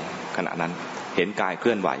ป็นยังไงขณะนั้นเห็นกายเค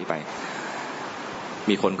ลื่อนไหวไป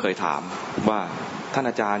มีคนเคยถามว่าท่าน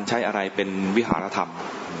อาจารย์ใช้อะไรเป็นวิหารธรรม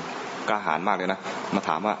กล้าหาญมากเลยนะมาถ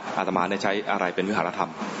ามว่าอาตมาได้ใช้อะไรเป็นวิหารธรร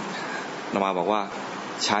มอาตมาบอกว่า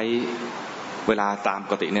ใช้เวลาตามป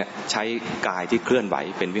กติเนี่ยใช้กายที่เคลื่อนไหว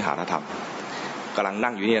เป็นวิหารธรรมกำลัง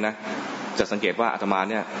นั่งอยู่เนี่ยนะจะสังเกตว่าอาตมา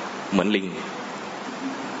เนี่ยเหมือนลิง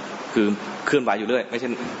คือเคลื่อนไหวอยู่เรื่อยไม่ใช่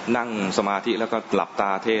นั่งสมาธิแล้วก็หลับตา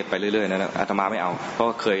เทศไปเรื่อยๆนะอาตมาไม่เอาเพราะ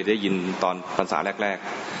เคยได้ยินตอนพรรษาแรก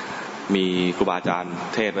ๆมีครูบาอาจารย์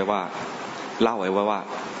เทศไว้ว่าเล่าไว้ว่า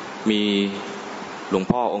มีหลวง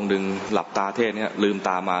พ่อองค์นึงหลับตาเทศเนี่ยลืมต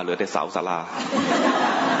ามาเหลือแต่เสาศาลา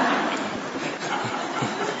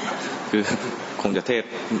คือคงจะเทศ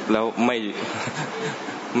แล้วไ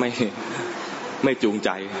ม่จูงใจ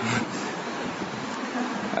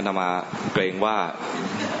อาตมาเกรงว่า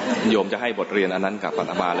โยมจะให้บทเรียนอันนั้นกับอา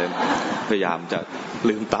ตมาเลยพยายามจะ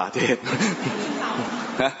ลืมตาเทศ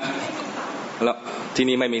แล้วที่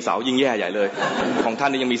นี่ไม่มีเสายิ่งแย่ใหญ่เลยของท่า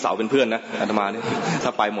นนี่ยังมีเสาเป็นเพื่อนนะอาตมานี่ถ้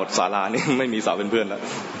าไปหมดศาลานี่ไม่มีเสาเป็นเพื่อนแล้ว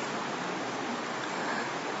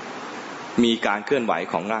มีการเคลื่อนไหว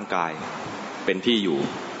ของร่างกายเป็นที่อยู่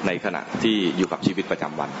ในขณะที่อยู่กับชีวิตประจ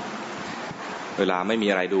ำวันเวลาไม่มี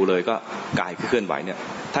อะไรดูเลยก็กายเคลื่อนไหวเนี่ย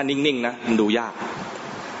ถ้านิ่งๆนะมันดูยาก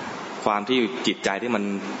ความที่จิตใจที่มัน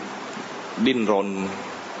ดิ้นรน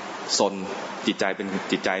ซนจิตใจเป็น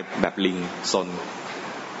จิตใจแบบลิงซน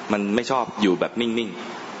มันไม่ชอบอยู่แบบนิ่ง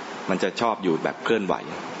ๆมันจะชอบอยู่แบบเคลื่อนไหว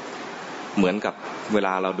เหมือนกับเวล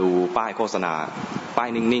าเราดูป้ายโฆษณาป้าย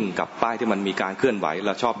นิ่งๆกับป้ายที่มันมีการเคลื่อนไหวเร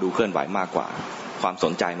าชอบดูเคลื่อนไหวมากกว่าความส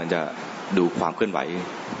นใจมันจะดูความเคลื่อนไหว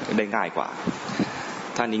ได้ง่ายกว่า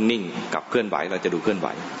ถ้านิ่งๆกับเคลื่อนไหวเราจะดูเคลื่อนไหว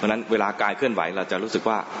เพราะฉะนั้นเวลากายเคลื่อนไหวเราจะรู้สึก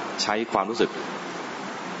ว่าใช้ความรู้สึก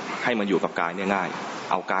ให้มันอยู่กับกายเนี่ยง่าย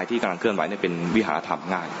เอากายที่กำลังเคลื่อนไหวเนี่ยเป็นวิหารธรรม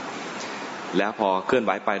ง่ายแล้วพอเคลื่อนไห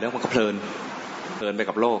วไปแล้วมันก็เพลินไป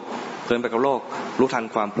กับโลกรู้ทัน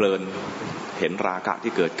ความเพลินเห็นราคะ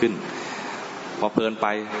ที่เกิดขึ้นพอเพลินไป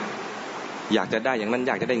อยากจะได้อย่างนั้นอ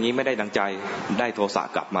ยากจะได้อย่างนี้ไม่ได้ดังใจได้โทสะ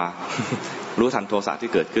กลับมา รู้ทันโทสะที่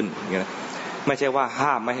เกิดขึ้นอย่างนี้ไม่ใช่ว่า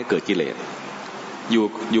ห้ามไม่ให้เกิดกิเลสอ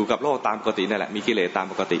ยู่กับโลกตามปกตินั่นแหละมีกิเลสตาม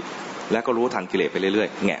ปกติแล้วก็รู้ทันกิเลสไปเรื่อย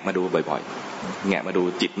ๆแงะมาดูบ่อยๆแงะมาดู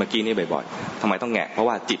จิตเมื่อกี้นี้บ่อยๆทำไมต้องแงะเพราะ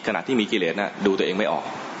ว่าจิตขณะที่มีกิเลสน่ะดูตัวเองไม่ออก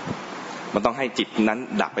มันต้องให้จิตนั้น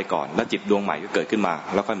ดับไปก่อนแล้วจิตดวงใหม่ก็เกิดขึ้นมา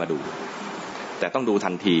แล้วค่อยมาดูแต่ต้องดู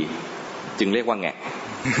ทันทีจึงเรียกว่าแงะ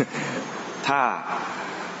ถ้า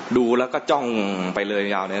ดูแล้วก็จ้องไปเลย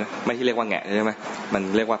ยาวเนี่ยนะไม่ใช่เรียกว่าแงะใช่ไหมมัน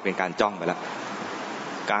เรียกว่าเป็นการจ้องไปแล้ว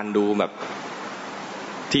การดูแบบ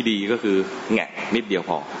ที่ดีก็คือแงะนิดเดียว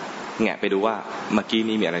พอแงะไปดูว่าเมื่อกี้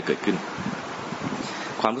นี้มีอะไรเกิดขึ้น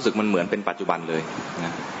ความรู้สึกมันเหมือนเป็นปัจจุบันเลยน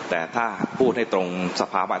ะแต่ถ้าพูดให้ตรงส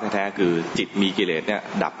ภาวะแท้ๆคือจิตมีกิเลสเนี่ย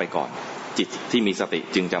ดับไปก่อนจิตที่มีสติ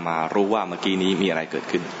จึงจะมารู้ว่าเมื่อกี้นี้มีอะไรเกิด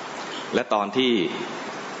ขึ้นและตอนที่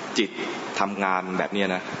จิตทำงานแบบนี้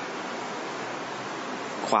นะ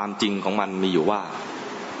ความจริงของมันมีอยู่ว่า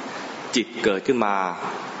จิตเกิดขึ้นมา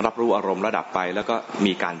รับรู้อารมณ์ระดับไปแล้วก็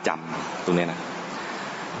มีการจำตรงนี้นะ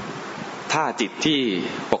ถ้าจิตที่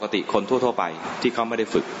ปกติคนทั่วๆไปที่เขาไม่ได้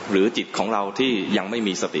ฝึกหรือจิตของเราที่ยังไม่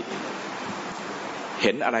มีสติเ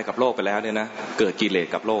ห็นอะไรกับโลกไปแล้วเนี่ยนะเกิดกิเลส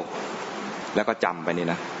กับโลกแล้วก็จำไปนี่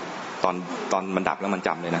นะตอนมันดับแล้วมันจ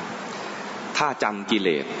ำเลยนะถ้าจำกิเล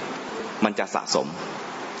สมันจะสะสม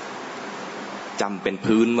จำเป็น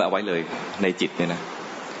พื้นเอาไว้เลยในจิตเนี่ยนะ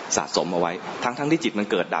สะสมเอาไว้ทั้งที่จิตมัน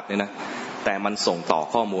เกิดดับเนี่ยนะแต่มันส่งต่อ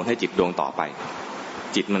ข้อมูลให้จิตดวงต่อไป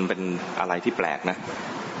จิตมันเป็นอะไรที่แปลกนะ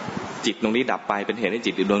จิตตรงนี้ดับไปเป็นเหตุให้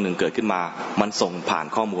จิตอีกดวงหนึ่งเกิดขึ้นมามันส่งผ่าน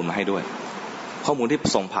ข้อมูลมาให้ด้วยข้อมูลที่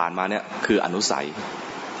ส่งผ่านมาเนี่ยคืออนุสัย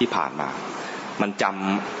ที่ผ่านมามันจ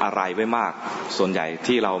ำอะไรไว้มากส่วนใหญ่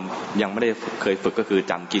ที่เรายังไม่ได้เคยฝึกก็คือ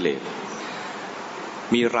จำกิเลส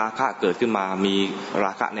มีราคะเกิดขึ้นมามีร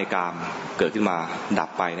าคะในกามเกิดขึ้นมาดับ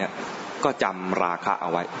ไปเนี่ยก็จำราคะเอ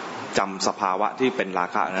าไว้จำสภาวะที่เป็นรา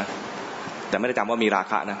คะนะแต่ไม่ได้จำว่ามีรา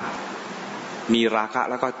คะนะมีราคะ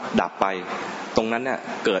แล้วก็ดับไปตรงนั้นเนี่ย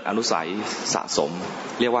เกิดอนุสัยสะสม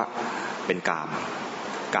เรียกว่าเป็นก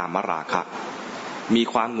ามราคะมี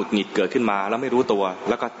ความหงุดหงิดเกิดขึ้นมาแล้วไม่รู้ตัว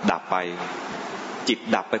แล้วก็ดับไปจิต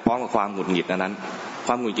ดับไปพร้อมกับความหงุดหงิดนั้นค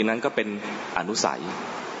วามหงุดหงิดนั้นก็เป็นอนุสัย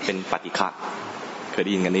เป็นปฏิฆะเคยไ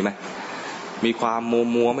ด้ยินกันนี้ไหมมีความ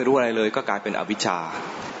มัวไม่รู้อะไรเลยก็กลายเป็นอวิชชา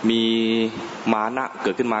มีมานะเ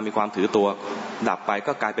กิดขึ้นมามีความถือตัวดับไป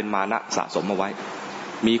ก็กลายเป็นมานะสะสมเอาไว้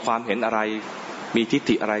มีความเห็นอะไรมีทิฏ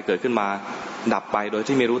ฐิอะไรเกิดขึ้นมา ดับไปโดย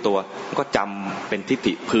ที่ไม่รู้ตัวก็จำเป็นทิฏ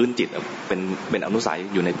ฐิพื้นจิตเป็นอนุสัย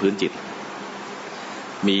อยู่ในพื้นจิต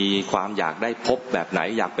มีความอยากได้พบแบบไหน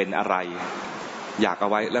อยากเป็นอะไรอยากเอา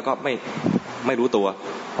ไว้แล้วก็ไม่รู้ตัว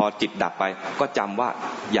พอจิตดับไปก็จำว่า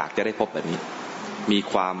อยากจะได้พบแบบนี้มี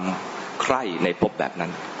ความใคร่ในพบแบบนั้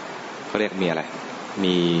นเขาเรียกมีอะไร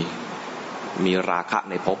มีราคะ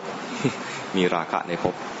ในภพ มีราคะในภ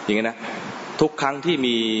พอย่างนี้นะทุกครั้งที่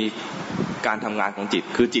มีการทำงานของจิต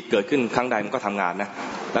คือจิตเกิดขึ้นครั้งใดมันก็ทำงานนะ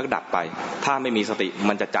แล้วก็ดับไปถ้าไม่มีสติ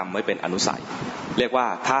มันจะจำไว้เป็นอนุสัยเรียกว่า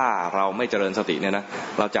ถ้าเราไม่เจริญสติเนี่ยนะ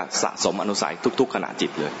เราจะสะสมอนุสัยทุกๆขณะจิ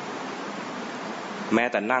ตเลยแม้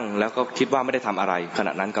แต่นั่งแล้วก็คิดว่าไม่ได้ทำอะไรขณ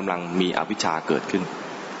ะนั้นกำลังมีอวิชชาเกิดขึ้น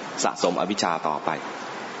สะสมอวิชชาต่อไป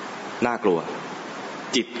น่ากลัว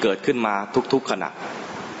จิตเกิดขึ้นมาทุกๆขณะ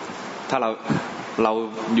ถ้าเรา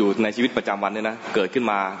อยู่ในชีวิตประจำวันเนี่ยนะเกิดขึ้น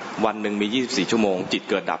มาวันหนึ่งมี24ชั่วโมงจิต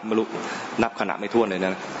เกิดดับไม่รู้นับขณะไม่ถ้วนเลยน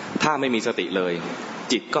ะถ้าไม่มีสติเลย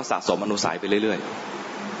จิตก็สะสมอนุสัยไปเรื่อย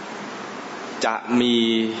ๆจะมี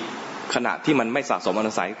ขณะที่มันไม่สะสมอ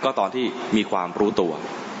นุสัยก็ตอนที่มีความรู้ตัว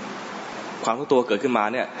ความรู้ตัวเกิดขึ้นมา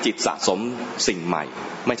เนี่ยจิตสะสมสิ่งใหม่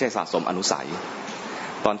ไม่ใช่สะสมอนุสัย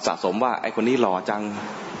ตอนสะสมว่าไอ้คนนี้หล่อจัง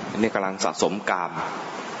เนี่ยกำลังสะสมกาม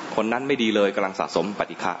คนนั้นไม่ดีเลยกำลังสะสมป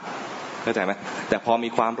ฏิฆะเข้าใจไหมแต่พอมี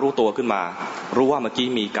ความรู้ตัวขึ้นมารู้ว่าเมื่อกี้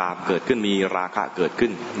มีกามเกิดขึ้นมีราคะเกิดขึ้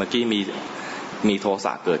นเมื่อกี้มีโทส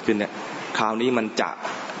ะเกิดขึ้นเนี่ยคราวนี้มันจะ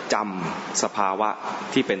จำสภาวะ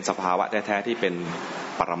ที่เป็นสภาวะแท้ๆที่เป็น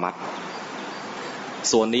ปรมัตถ์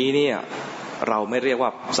ส่วนนี้เนี่ยเราไม่เรียกว่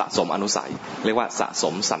าสะสมอนุสัยเรียกว่าสะส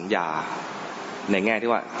มสัญญาในแง่ที่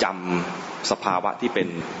ว่าจำสภาวะที่เป็น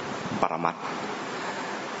ปรมัตถ์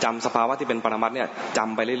จำสภาวะที่เป็นปรมัตถ์เนี่ยจ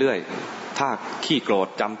ำไปเรื่อยๆถ้าขี้โกรธ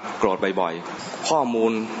จำโกรธบ่อยๆข้อมู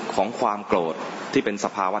ลของความโกรธที่เป็นส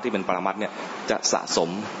ภาวะที่เป็นปรมัตถ์เนี่ยจะสะสม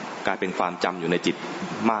กลายเป็นความจำอยู่ในจิต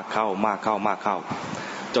มากเข้า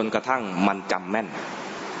จนกระทั่งมันจำแม่น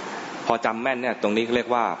พอจำแม่นเนี่ยตรงนี้เรียก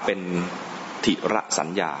ว่าเป็นทิระสัญ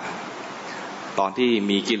ญาตอนที่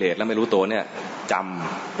มีกิเลสแล้วไม่รู้ตัวเนี่ยจ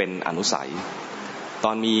ำเป็นอนุสัยต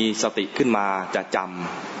อนมีสติขึ้นมาจะจ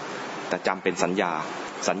ำเป็นสัญ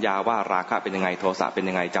ญาว่าราคะเป็นยังไงโทสะเป็น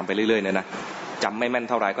ยังไงจำไปเรื่อยๆเนี่ยนะจำไม่แม่น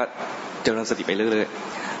เท่าไหร่ก็เจริญสติไปเรื่อย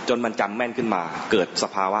ๆจนมันจำแม่นขึ้นมาเกิดส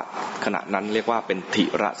ภาวะขณะนั้นเรียกว่าเป็นทิ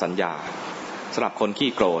ระสัญญาสำหรับคนขี้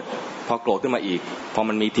โกรธพอโกรธขึ้นมาอีกพอ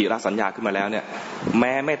มันมีทิระสัญญาขึ้นมาแล้วเนี่ยแ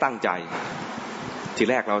ม้ไม่ตั้งใจที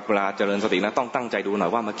แรกเราเวลาเจริญสตินะต้องตั้งใจดูหน่อ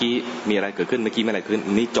ยว่าเมื่อกี้มีอะไรเกิดขึ้นเมื่อกี้ไม่อะไรขึ้น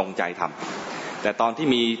นี่จงใจทำแต่ตอนที่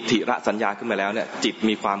มีทิระสัญญาขึ้นมาแล้วเนี่ยจิต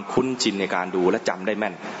มีความคุ้นชินในการดูและจำได้แ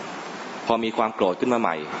ม่นพอมีความโกรธขึ้นมาให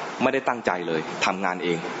ม่ไม่ได้ตั้งใจเลยทำงานเอ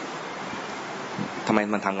งทำไม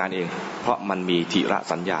มันทำงานเองเพราะมันมีทิระ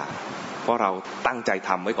สัญญาเพราะเราตั้งใจท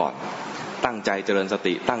ำไว้ก่อนตั้งใจเจริญส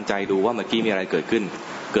ติตั้งใจดูว่าเมื่อกี้มีอะไรเกิดขึ้น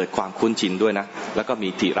เกิดความคุ้นชินด้วยนะแล้วก็มี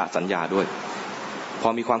ทิระสัญญาด้วยพอ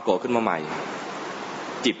มีความโกรธขึ้นมาใหม่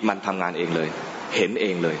จิตมันทำงานเองเลยเห็นเอ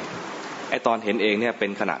งเลยไอ้ตอนเห็นเองเนี่ยเป็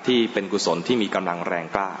นขณะที่เป็นกุศลที่มีกำลังแรง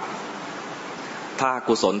กล้าถ้า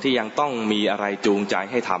กุศลที่ยังต้องมีอะไรจูงใจ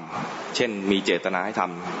ให้ทำเช่นมีเจตนาให้ท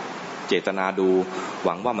ำเจตนาดูห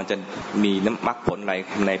วังว่ามันจะมีมรรคผลอะไร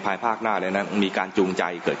ในภายภาคหน้าเลยนะมีการจูงใจ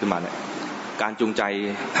เกิดขึ้นมาเนี่ยการจูงใจ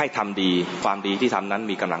ให้ทำดีความดีที่ทำนั้น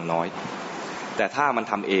มีกำลังน้อยแต่ถ้ามัน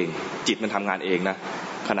ทำเองจิตมันทำงานเองนะ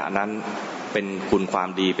ขณะนั้นเป็นคุณความ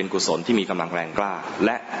ดีเป็นกุศลที่มีกำลังแรงกล้าแล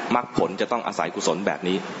ะมรรคผลจะต้องอาศัยกุศลแบบ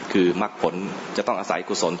นี้คือมรรคผลจะต้องอาศัย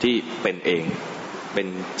กุศลที่เป็นเองเป็น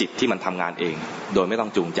จิตที่มันทำงานเองโดยไม่ต้อ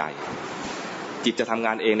งจูงใจจิตจะทำง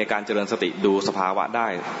านเองในการเจริญสติดูสภาวะได้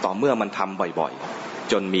ต่อเมื่อมันทำบ่อย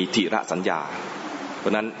ๆจนมีทิระสัญญาเพรา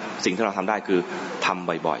ะนั้นสิ่งที่เราทำได้คือทำ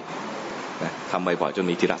บ่อยๆนะทำบ่อยๆจน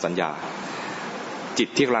มีทิระสัญญาจิต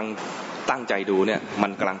ที่กำลังตั้งใจดูเนี่ยมั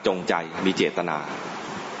นกำลังจงใจมีเจตนา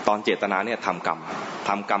ตอนเจตนาเนี่ยทำกร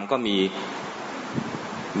รมก็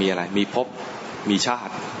มีอะไรมีภพมีชา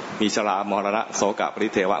ติมีชรามรณะโสกปริ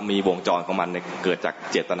เทวะมีวงจรของมันเกิดจาก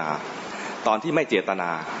เจตนาตอนที่ไม่เจตนา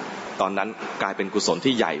ตอนนั้นกลายเป็นกุศล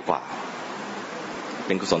ที่ใหญ่กว่าเ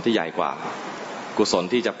ป็นกุศลที่ใหญ่กว่ากุศล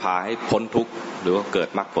ที่จะพาให้พ้นทุกข์หรือว่าเกิด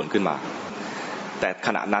มรรคผลขึ้นมาแต่ข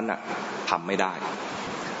ณะนั้นน่ะทำไม่ได้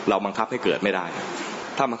เราบังคับให้เกิดไม่ได้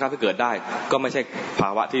ถ้าบังคับให้เกิดได้ก็ไม่ใช่ภา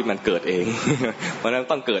วะที่มันเกิดเอง เพราะฉะนั้น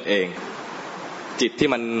ต้องเกิดเองจิตที่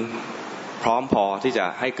มันพร้อมพอที่จะ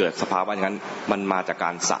ให้เกิดสภาวะอย่างนั้นมันมาจากกา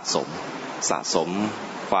รสะสม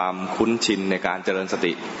ความคุ้นชินในการเจริญส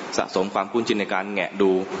ติสะสมความคุ้นชินในการแงะ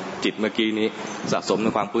ดูจิตเมื่อกี้นี้สะสมใน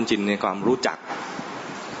ความคุ้นชินในความรู้จัก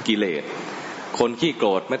กิเลสคนขี้โกร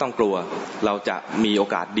ธไม่ต้องกลัวเราจะมีโอ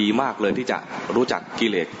กาสดีมากเลยที่จะรู้จักกิ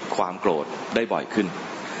เลสความโกรธได้บ่อยขึ้น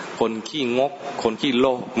คนขี้งกคนขี้โล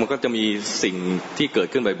ภมันก็จะมีสิ่งที่เกิด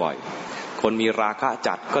ขึ้นบ่อยๆ คนมีราคะ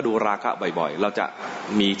จัดก็ดูราคะบ่อยๆเราจะ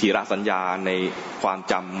มีทีระสัญญาในความ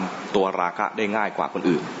จำตัวราคะได้ง่ายกว่าคน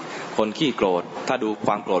อื่นคนขี้โกรธถ้าดูค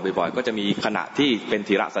วามโกรธบ่อยๆก็จะมีขณะที่เป็น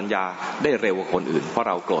ทีระสัญญาได้เร็วกว่าคนอื่นเพราะเ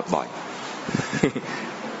ราโกรธบ่อย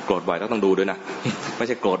โกรธบ่อยต้องดูด้วยนะไม่ใ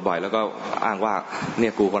ช่โกรธบ่อยแล้วก็อ้างว่าเนี่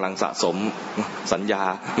ยกูกำลังสะสมสัญญา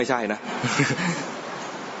ไม่ใช่นะ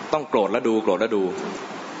ต้องโกรธแล้วดูโกรธแล้วดู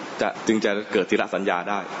จึงจะเกิดทีระสัญญา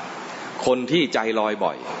ได้คนที่ใจลอย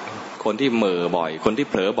บ่อยคนที่เหม่อบ่อยคนที่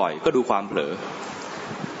เผลอบ่อยก็ดูความเผลอ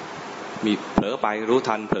มีเผลอไปรู้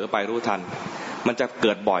ทันเผลอไปรู้ทันมันจะเ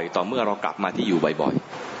กิดบ่อยต่อเมื่อเรากลับมาที่อยู่บ่อย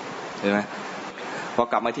ๆเห็นไหมพอ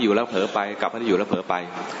กลับมาที่อยู่แล้วเผลอไปกลับมาที่อยู่แล้วเผลอไป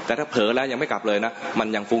แต่ถ้าเผลอแล้วยังไม่กลับเลยนะมัน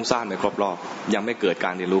ยังฟุ้งซ่านไม่ครบรอบยังไม่เกิดก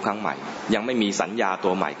ารเรียนรู้ครั้งใหม่ยังไม่มีสัญญาตั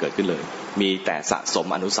วใหม่เกิดขึ้นเลยมีแต่สะสม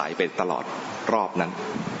อนุสัยไปตลอดรอบนั้น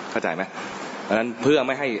เข้าใจไหมดังนั้นเพื่อไ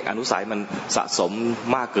ม่ให้อนุสัยมันสะสม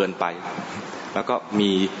มากเกินไปแล้วก็มี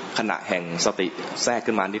ขณะแห่งสติแทรก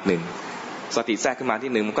ขึ้นมานิดนึงสติแทรกขึ้นมานิ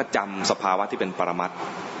ดนึงมันก็จำสภาวะที่เป็นปรมัตถ์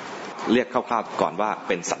เรียกคร่าวๆก่อนว่าเ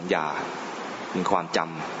ป็นสัญญามีความจ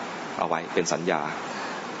ำเอาไว้เป็นสัญญา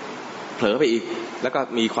เผลอไปอีกแล้วก็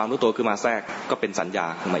มีความรู้ตัวขึ้นมาแทรกก็เป็นสัญญา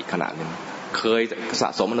ขึ้นมาอีกขณะนึงเคยสะ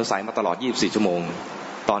สมอนุสัยมาตลอด24ชั่วโมง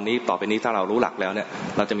ตอนนี้ต่อไปนี้ถ้าเรารู้หลักแล้วเนี่ย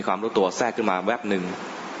เราจะมีความรู้ตัวแทรกขึ้นมาแวบนึง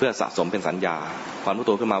เพื่อสะสมเป็นสัญญาความรู้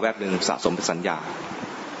ตัวขึ้นมาแวบนึงสะสมเป็นสัญญา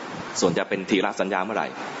ส่วนจะเป็นทีละสัญญาเมื่อไหร่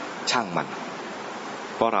ช่างมัน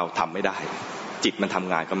เพราะเราทำไม่ได้จิตมันท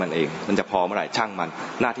ำงานกับมันเองมันจะพอเมื่อไหร่ช่างมัน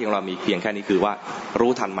หน้าที่ของเรามีเพียงแค่นี้คือว่า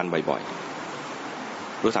รู้ทันมันบ่อย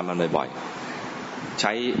ๆรู้ทันมันบ่อยๆใ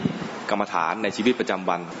ช้กรรมฐานในชีวิตประจำ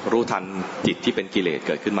วันรู้ทันจิตที่เป็นกิเลสเ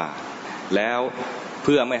กิดขึ้นมาแล้วเ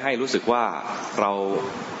พื่อไม่ให้รู้สึกว่าเ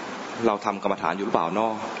ราทำกรรมฐานอยู่หรือเปล่าน้อ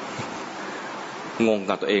งง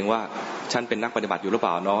กับตัวเองว่าฉันเป็นนักปฏิบัติอยู่หรือเป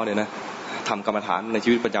ล่าน้อเนี่ยนะทำกรรมฐานในชี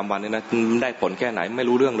วิตประจำวันเนี่ยนะได้ผลแค่ไหนไม่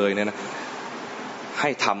รู้เรื่องเลยเนี่ยนะให้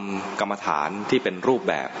ทำกรรมฐานที่เป็นรูป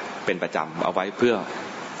แบบเป็นประจำเอาไว้เพื่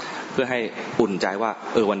อให้อุ่นใจว่า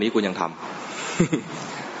วันนี้กูยังท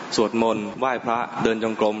ำ สวดมนต์ไหว้พระเดินจ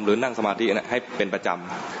งกรมหรือนั่งสมาธินะให้เป็นประจ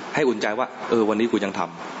ำให้อุ่นใจว่าวันนี้กูยังท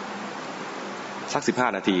ำสัก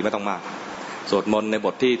15 นาทีไม่ต้องมากสวดมนต์ในบ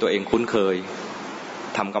ทที่ตัวเองคุ้นเคย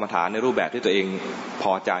ทำกรรมฐานในรูปแบบที่ตัวเองพ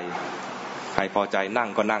อใจใครพอใจนั่ง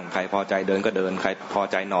ก็นั่งใครพอใจเดินก็เดินใครพอ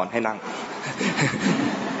ใจนอนให้นั่ง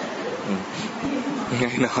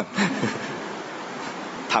ให้นอน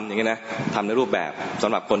ทำอย่างนี้นะทำในรูปแบบส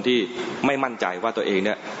ำหรับคนที่ไม่มั่นใจว่าตัวเองเ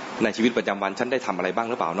นี่ยในชีวิตประจำวันฉันได้ทำอะไรบ้าง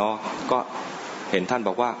หรือเปล่าเนาะก็เห็นท่านบ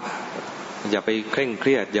อกว่าอย่าไปเคร่งเค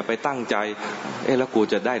รียดอย่าไปตั้งใจแล้วกู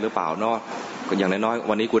จะได้หรือเปล่าเนาะอย่างน้อยๆ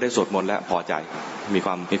วันนี้กูได้สวดมนต์แล้วพอใจมีค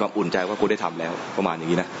วามอุ่นใจว่ากูได้ทำแล้วประมาณอย่า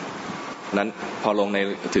งนี้นะนั้นพอลงใน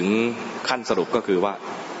ถึงขั้นสรุปก็คือว่า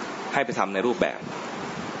ให้ไปทำในรูปแบบ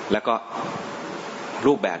แล้วก็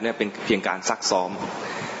รูปแบบเนี่ยเป็นเพียงการซักซ้อม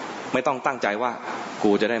ไม่ต้องตั้งใจว่า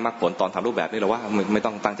กูจะได้มรรคผลตอนทำรูปแบบนี่หรอว่าไม่ต้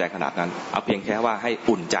องตั้งใจขนาดนั้นเอาเพียงแค่ว่าให้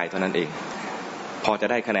อุ่นใจเท่านั้นเองพอจะ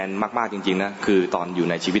ได้คะแนนมากๆจริงๆนะคือตอนอยู่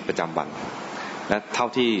ในชีวิตประจำวันและเท่า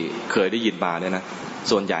ที่เคยได้ยินมาเนี่ยนะ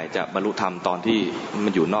ส่วนใหญ่จะบรรลุธรรมตอนที่มั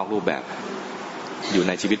นอยู่นอกรูปแบบอยู่ใ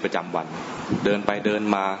นชีวิตประจำวันเดินไปเดิน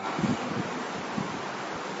มา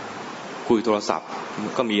คุยโทรศัพท์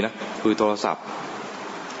ก็มีนะคุยโทรศัพท์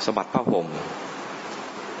สะบัดผ้าห่ม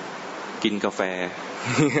กินกาแฟ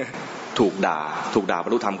ถูกด่าบร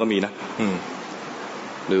รลุธรรมก็มีนะ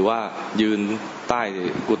หรือว่ายืนใต้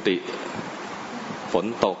กุฏิฝน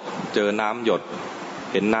ตกเจอน้ำหยด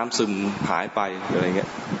เห็นน้ำซึมหายไปอะไรเงี้ย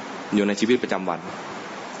อยู่ในชีวิตประจำวัน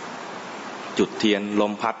จุดเทียนล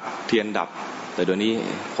มพัดเทียนดับแต่เดี๋ยวนี้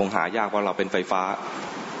คงหายากเพราะเราเป็นไฟฟ้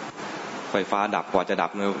าดับกว่าจะดั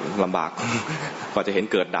บเนี่ยลำบาก กว่าจะเห็น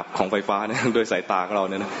เกิดดับของไฟฟ้าเนี่ยด้วยสายตาของเรา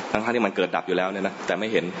เนี่ยนะทั้งที่มันเกิดดับอยู่แล้วเนี่ยนะแต่ไม่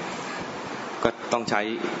เห็นก็ต้องใ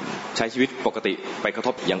ช้ชีวิตปกติไปกระท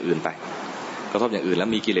บอย่างอื่นไปกระทบอย่างอื่นแล้ว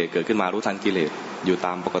มีกิเลสเกิดขึ้นมารู้ทันกิเลสอยู่ต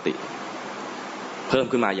ามปกติเพิ่ม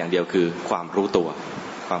ขึ้นมาอย่างเดียวคือความรู้ตัว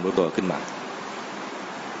ขึ้นมา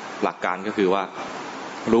หลักการก็คือว่า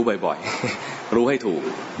รู้บ่อยๆ รู้ให้ถูก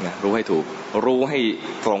นะรู้ให้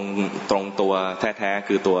ตรงตัวแท้ๆ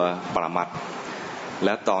คือตัวปรมัตถ์แล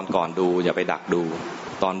ะตอนก่อนดูอย่าไปดักดู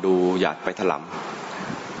ตอนดูอย่าไปถล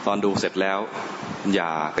ำตอนดูเสร็จแล้วอย่า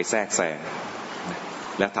ไปแทรกแซง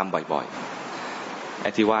และทำบ่อยๆไอ้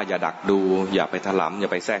ที่ว่าอย่าดักดูอย่าไปถลำอย่า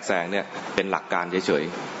ไปแทรกแซงเนี่ยเป็นหลักการเฉย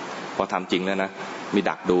ๆพอทำจริงแล้วนะมี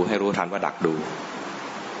ดักดูให้รู้ทันว่าดักดู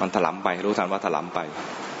มันถลำไปรู้ทันว่าถลำไป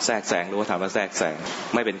แทรกแซงรู้ทันว่าแทรกแซง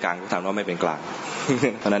ไม่เป็นกลางรู้ทันว่าไม่เป็นกลาง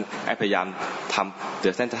เพราะนั้นไอ้พยายามทำเดี๋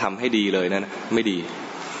ยวฉันจะทำให้ดีเลยนะไม่ดี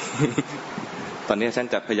ตอนนี้ฉัน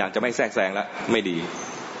จะพยายามจะไม่แทรกแซงแล้วไม่ดี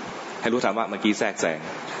ให้รู้ทันว่าเมื่อกี้แทรกแซง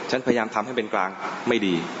ฉันพยายามทำให้เป็นกลางไม่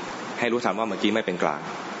ดี ให้รู้ทันว่าเมื่อกี้ไม่เป็นกลาง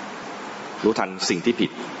รู้ทันสิ่งที่ผิ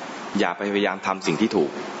ดอย่าไปพยายามทำสิ่งที่ถูก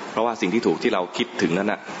เพราะว่าสิ่งที่ถูกที่เราคิดถึงนั้น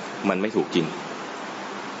น่ะมันไม่ถูกจริง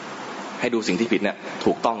ให้ดูสิ่งที่ผิดเนี่ย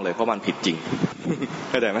ถูกต้องเลยเพราะมันผิดจริง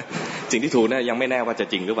เข้าใจไหมสิ่งที่ถูกเนี่ยยังไม่แน่ว่าจะ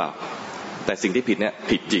จริงหรือเปล่าแต่สิ่งที่ผิดเนี่ย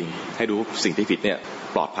ผิดจริงให้ดูสิ่งที่ผิดเนี่ย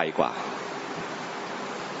ปลอดภัยกว่า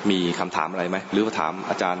มีคำถามอะไรไหมหรือว่าถาม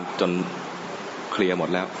อาจารย์จนเคลียร์หมด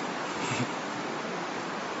แล้ว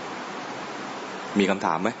มีคำถ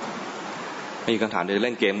ามไหมไม่มีคำถามเดี๋ยวเ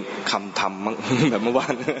ล่นเกมคำทำมั้ง แบบเมื่อวา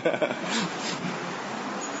น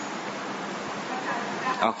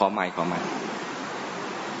เอาขอไมค์แบ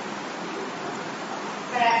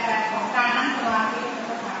บของการนั่งสมาธิ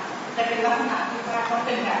นะคะจะเป็นลักษณะที่ว่าเขาเ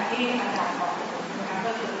ป็นแบบที่อาจารย์บอกนะคะ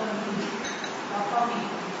ก็คือต้นทีแล้วก็มี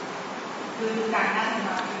คือการ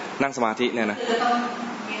นั่งสมาธิเนี่ยนะคือต้อง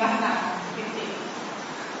มีลักษณะฟิสิกส์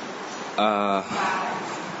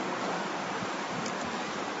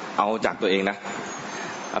เอาจากตัวเองนะ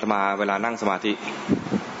อาตมาเวลานั่งสมาธิ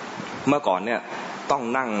เมื่อก่อนเนี่ยต้อง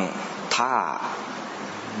นั่งท่า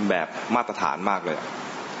แบบมาตรฐานมากเลย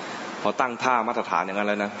พอตั้งท่ามาตรฐานอย่างนั้น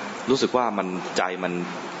แล้วนะรู้สึกว่ามันใจมัน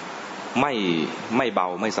ไม่เบา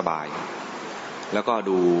ไม่สบายแล้วก็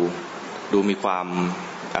ดูมีความ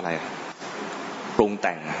อะไรปรุงแ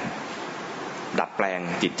ต่งดัดแปลง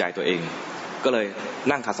จิตใจตัวเองก็เลย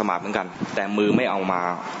นั่งขัดสมาธิเหมือนกันแต่มือไม่เอามา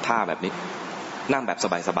ท่าแบบนี้นั่งแบบ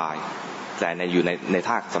สบายๆแต่อยู่ใน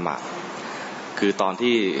ท่าขัดสมาธิคือตอน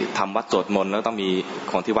ที่ทำวัดสวดมนต์แล้วต้องมี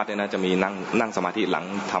ของที่วัดเนี่ยนะจะมีนั่งสมาธิหลัง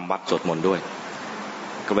ทำวัดสวดมนต์ด้วย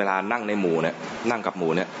ก็เวลานั่งในหมู่เนี่ยนั่งกับห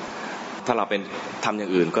มู่เนี่ยถ้าเราเป็นทำอย่า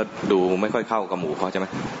งอื่นก็ดูไม่ค่อยเข้ากับหมู่เขาใช่ไหม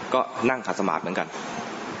ก็นั่งขัดสมาธิเหมือนกัน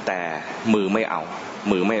แต่มือไม่เอา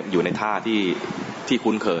มือไม่อยู่ในท่าที่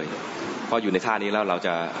คุ้นเคยเพราะอยู่ในท่านี้แล้วเรา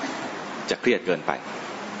จะเครียดเกินไป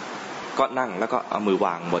ก็นั่งแล้วก็เอามือว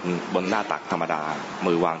างบนหน้าตักธรรมดา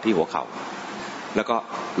มือวางที่หัวเข่าแล้วก็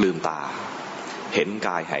ลืมตาเห็นก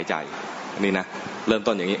ายหายใจนี่นะเริ่ม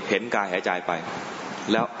ต้นอย่างนี้เห็นกายหายใจไป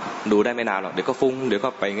แล้วดูได้ไม่นานหรอกเดี๋ยวก็ฟุ้งเดี๋ยวก็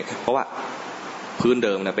ไปเพราะว่าพื้นเ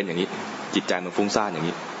ดิมนะเป็นอย่างนี้จิตใจมันฟุ้งซ่านอย่าง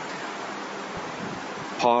นี้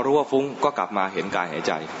พอรู้ว่าฟุ้งก็กลับมาเห็นกายหาย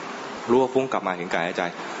ใจรู้ว่าฟุ้งกลับมาเห็นกายหายใจ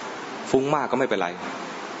ฟุ้งมากก็ไม่เป็นไร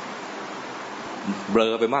เบล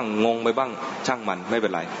อไปบ้างงงไปบ้างช่างมันไม่เป็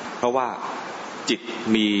นไรเพราะว่าจิต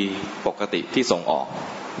มีปกติที่ส่งออก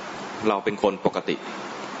เราเป็นคนปกติ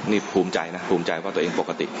นี่ภูมิใจนะภูมิใจว่าตัวเองป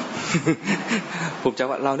กติ ภูมิใจ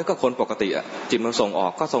ว่าเรานี่ก็คนปกติอ่ะจิตมันส่งออ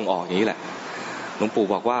กก็ส่งออกอย่างนี้แหละหลวงปู่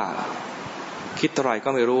บอกว่าคิดอะไรก็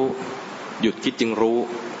ไม่รู้หยุดคิดจึงรู้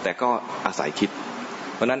แต่ก็อาศัยคิด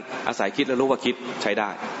เพราะนั้นอาศัยคิดแล้วรู้ว่าคิดใช้ได้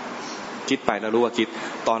คิดไปแล้วรู้ว่าคิด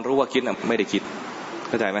ตอนรู้ว่าคิดน่ะไม่ได้คิดเ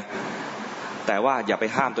ข้าใจไหมแต่ว่าอย่าไป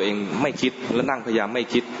ห้ามตัวเองไม่คิดแล้วนั่งพยายามไม่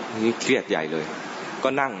คิดนี่เครียดใหญ่เลยก็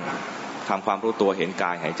นั่งทำความรู้ตัวเห็นก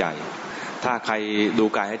ายหายใจถ้าใครดู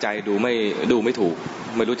กายหายใจดูไม่ถูก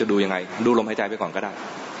ไม่รู้จะดูยังไงดูลมหายใจไปก่อนก็ได้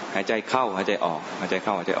หายใจเข้าหายใจออกหายใจเ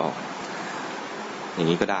ข้าหายใจออกอย่าง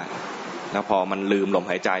นี้ก็ได้แล้วพอมันลืมลม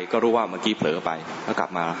หายใจก็รู้ว่าเมื่อกี้เผลอไปแล้วกลับ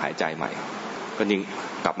มาหายใจใหม่ก็ยิ่ง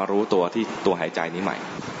กลับมารู้ตัวที่ตัวหายใจนี้ใหม่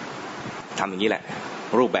ทำอย่างนี้แหละ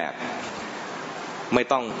รูปแบบไม่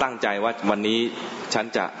ต้องตั้งใจว่าวันนี้ฉัน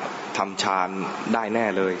จะทำฌานได้แน่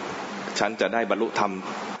เลยฉันจะได้บรรลุธรรม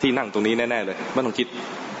ที่นั่งตรงนี้แน่ๆเลยไม่ต้องคิด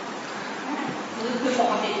คือป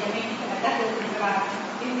กติจะไม่คิดแต่ถ้าดูเวลา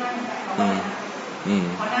ที่นั่งเรา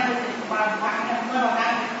พอนั่งไปถึงบางครั้งเมื่อเรานั่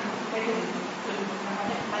งไปถึง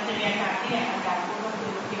มันจะมีอาการที่อาจารย์พูดก็คือ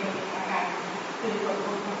เป็นอาการคือปว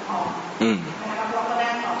ดท้องนะครับเราก็นั่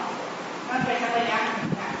งต่อนั่งไปสักระยะ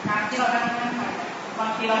การที่เรานั่งไปบาง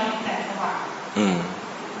ทีเราเห็นแสงสว่าง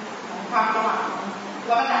ความสว่างแ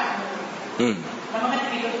ล้วก็ดับเลยแล้วมันก็จะ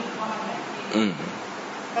มีรู้สึกว่ามันแบบ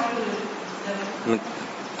ก็คือ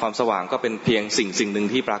ความสว่างก็เป็นเพียงสิ่งหนึ่ง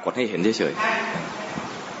ที่ปรากฏให้เห็นเฉย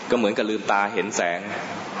ๆก็เหมือนกับลืมตาเห็นแสง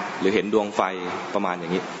หรือเห็นดวงไฟประมาณอย่า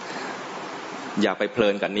งนี้อย่าไปเพลิ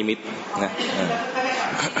นกับนิมิตนะ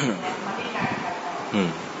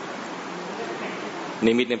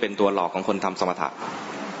นิมิตเนี่ยเป็นตัวหลอกของคนทำสมถะ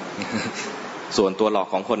ส่วนตัวหลอก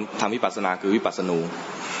ของคนทำวิปัสสนาคือวิปัสสนู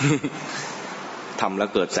ทำแล้ว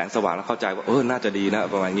เกิดแสงสว่างแล้วเข้าใจว่าน่าจะดีนะ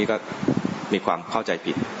ประมาณนี้ก็มีความเข้าใจ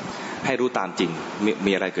ผิดให้รู้ตามจริง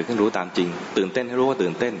มีอะไรเกิดขึ้นรู้ตามจริงตื่นเต้นให้รู้ว่า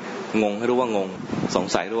ตื่นเต้นงงให้รู้ว่างงสง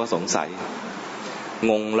สัยรู้ว่าสงสัย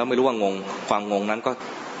งงแล้วไม่รู้ว่างงความงงนั้นก็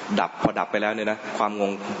ดับพอดับไปแล้วเนี่ยนะความง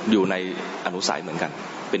งอยู่ในอนุสัยเหมือนกัน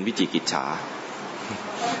เป็นวิจิกิจฉา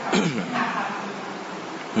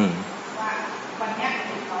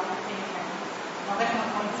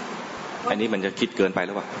อันนี้มันจะคิดเกินไปห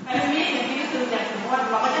รือเปล่าอันนี้คืออย่างสมมติว่า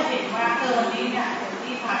เราก็จะเห็นว่าวันนี้เนี่ย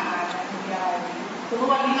ที่ผ่านมามีอะไรคือ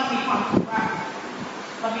วันนี้เรามีความสุขว่า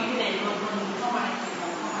เรามีกิเลสมันเข้ามาในจิต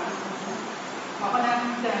เราก็นั่ง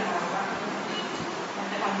พิจารณาว่าเรา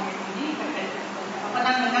จะทำยังไงดีไปเป็นเราก็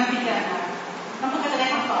นั่งพิจารณาแล้วมันก็จะได้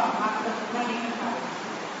คำตอบว่าเรื่องนี้คืออะไร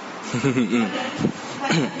ถ้า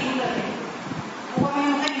ทิ้งเลยเพราะว่าไม่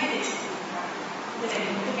มีจิต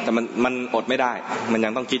แต่มันอดไม่ได้มันยั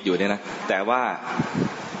งต้องคิดอยู่เนี่ยนะแต่ว่า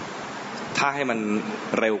ถ้าให้มัน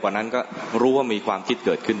เร็วกว่านั้นก็รู้ว่ามีความคิดเ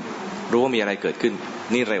กิดขึ้นรู้ว่ามีอะไรเกิดขึ้น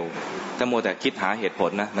นี่เร็วถ้ามัวแต่คิดหาเหตุผ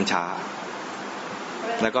ลนะมันช้า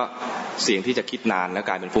แล้วก็เสี่ยงที่จะคิดนานแล้ว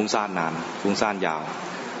กลายเป็นฟุ้งซ่านนานฟุ้งซ่านยาว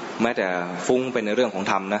แม้แต่ฟุ้งเป็นในเรื่องของ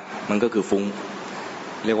ธรรมนะมันก็คือฟุ้ง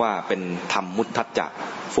เรียกว่าเป็นธรรมมุตทัจจะ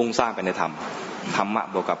ฟุ้งซ่านไปในธรรมธรรมะ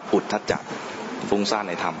บวกกับอุทธัจจะฟุ้งซ่าน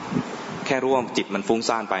ในธรรมแค่รู้ว่าจิตมันฟุ้ง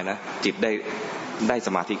ซ่านไปนะจิตได้ส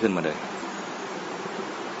มาธิขึ้นมาเลย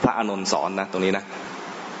พระอานนท์สอนนะตรงนี้นะ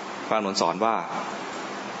พระอานนท์สอนว่า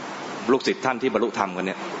ลูกศิษย์ท่านที่บรรลุธรรมกัน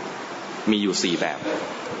เนี่ยมีอยู่4แบ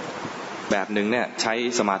บหนึ่งเนี่ยใช้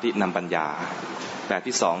สมาธินำปัญญาแบบ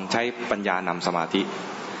ที่2ใช้ปัญญานำสมาธิ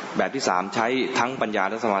แบบที่3ใช้ทั้งปัญญา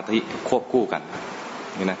และสมาธิควบคู่กัน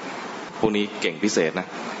นี่นะพวกนี้เก่งพิเศษนะ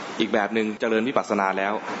อีกแบบหนึ่งเจริญวิปัสสนาแล้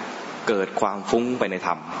วเกิดความฟุ้งไปในธ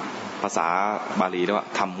รรมภาษาบาลีเรียกว่า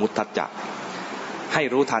ธรรมมุตทัจจะให้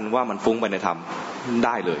รู้ทันว่ามันฟุ้งไปในธรรมไ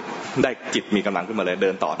ด้เลยได้จิตมีกำลังขึ้นมาเลยเดิ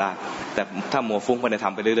นต่อได้แต่ถ้ามัวฟุ้งไปในธร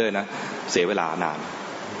รมไปเรื่อยๆนะเสียเวลานาน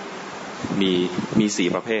มี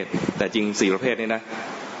4ประเภทแต่จริง4ประเภทนี้นะ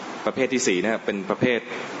ประเภทที่4เนี่ยเป็นประเภท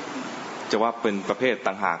จะว่าเป็นประเภท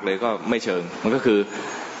ต่างหากเลยก็ไม่เชิงมันก็คือ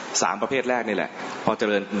3ประเภทแรกนี่แหละพอเจ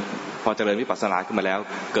ริญวิปัสสนาขึ้นมาแล้ว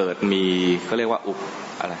เกิดมีเขาเรียกว่า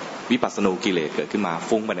วิปัสสนูกิเลสเกิดขึ้นมา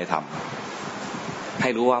ฟุ้งไปในธรรมให้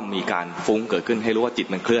รู้ว่ามีการฟุ้งเกิดขึ้นให้รู้ว่าจิต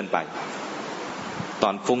มันเคลื่อนไปตอ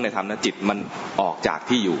นฟุ้งในธรรมนะจิตมันออกจาก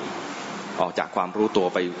ที่อยู่ออกจากความรู้ตัว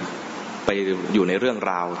ไปอยู่ในเรื่อง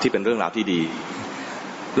ราวที่เป็นเรื่องราวที่ดี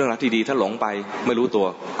เรื่องราวที่ดีถ้าหลงไปไม่รู้ตัว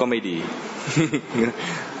ก็ไม่ดี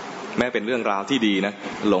แม้เป็นเรื่องราวที่ดีนะ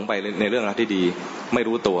หลงไปในเรื่องราวที่ดีไม่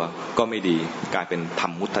รู้ตัวก็ไม่ดีกลายเป็นธรร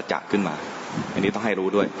มมุตทัจจะขึ้นมาอันนี้ต้องให้รู้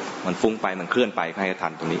ด้วยมันฟุ้งไปมันเคลื่อนไปให้ทั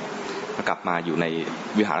นตรงนี้กลับมาอยู่ใน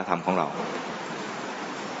วิหารธรรมของเรา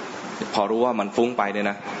พอรู้ว่ามันฟุ้งไปเนี่ย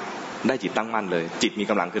นะได้จิตตั้งมั่นเลยจิตมี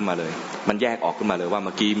กำลังขึ้นมาเลยมันแยกออกขึ้นมาเลยว่าเ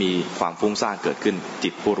มื่อกี้มีความฟุ้งซ่านเกิดขึ้นจิ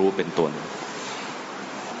ตผู้รู้เป็นตัว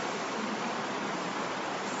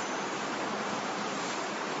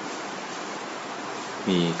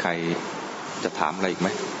มีใครจะถามอะไรอีกไหม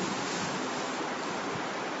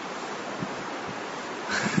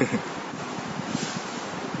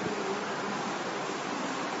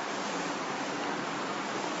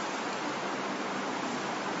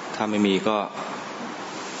ถ้าไม่มีก็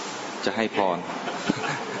จะให้พร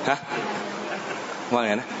ฮะว่าไ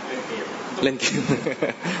งนะเล่นเกม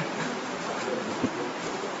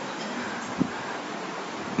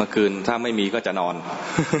เมื่อคืนถ้าไม่มีก็จะนอน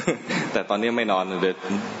แต่ตอนนี้ไม่นอนเดี๋ยว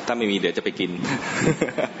ถ้าไม่มีเดี๋ยวจะไปกิน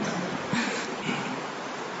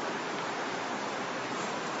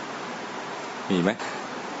มีไหม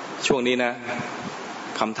ช่วงนี้นะ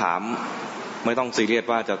คำถามไม่ต้องซีเรียส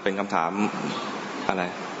ว่าจะเป็นคำถามอะไร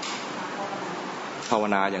ภาว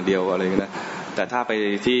นาอย่างเดียวอะไรอย่างนี้นะแต่ถ้าไป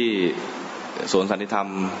ที่สวนสันติธรรม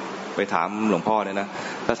ไปถามหลวงพ่อเนี่ยนะ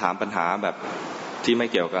ถ้าถามปัญหาแบบที่ไม่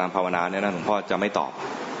เกี่ยวกับการภาวนาเนี่ยนะหลวงพ่อจะไม่ตอบ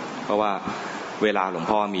เพราะว่าเวลาหลวง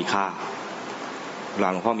พ่อมีค่าเวลา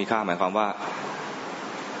หลวงพ่อมีค่าหมายความว่า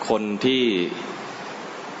คนที่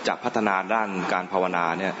จะพัฒนาด้านการภาวนา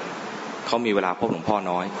เนี่ยเขามีเวลาพบหลวงพ่อ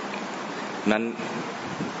น้อยนั้น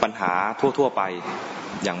ปัญหาทั่วๆไป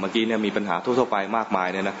อย่างเมื่อกี้เนี่ยมีปัญหาทั่วๆไปมากมาย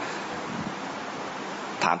เนี่ยนะ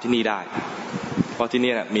ถามที่นี่ได้เพราะที่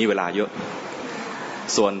นี่นะมีเวลาเยอะ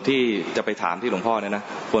ส่วนที่จะไปถามที่หลวงพ่อเนี่ยนะ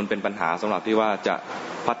ควรเป็นปัญหาสำหรับที่ว่าจะ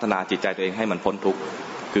พัฒนาจิตใจตัวเองให้มันพ้นทุกข์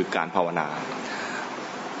คือการภาวนา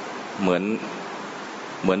เหมื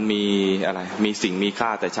อนมีอะไรมีสิ่งมีค่า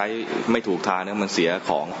แต่ใช้ไม่ถูกทางเนี่ยมันเสีย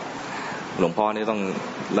ของหลวงพ่อเนี่ยต้อง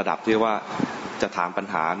ระดับที่ว่าจะถามปัญ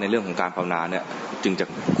หาในเรื่องของการภาวนาเนี่ยจึงจะ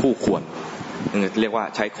คู่ควรเรียกว่า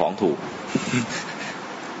ใช้ของถูก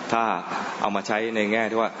ถ้าเอามาใช้ในแง่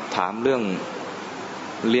ที่ว่าถามเรื่อง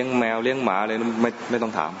เลี้ยงแมวเลี้ยงหมาอะไรไม่ต้อ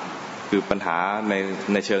งถามคือปัญหา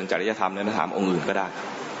ในเชิงจริยธรรมเนี่ยถามองค์อื่นก็ได้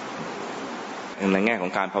ในแง่ขอ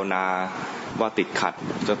งการภาวนาว่าติดขัด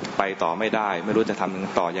จะไปต่อไม่ได้ไม่รู้จะท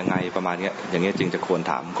ำต่อยังไงประมาณนี้อย่างนี้จึงจะควร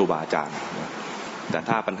ถามครูบาอาจารย์แต่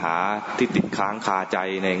ถ้าปัญหาที่ติดค้างคาใจ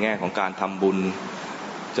ในแง่ของการทำบุญ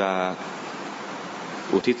จะ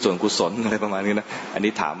อุทิศส่วนกุศลอะไรประมาณนี้นะอัน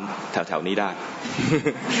นี้ถามแถวๆนี้ได้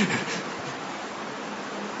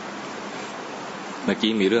เมื่อ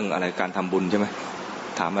กี้มีเรื่องอะไรการทำบุญใช่ไหม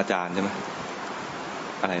ถามอาจารย์ใช่ไหม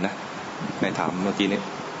อะไรนะไม่ถามเมื่อกี้นี้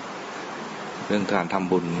รื่องการท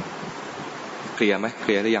ำบุญเคลียร์ไหมเค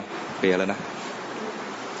ลียร์หรือยังเคลียร์แล้วนะ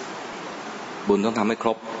บุญต้องทำให้คร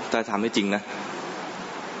บถ้าทำให้จริงนะ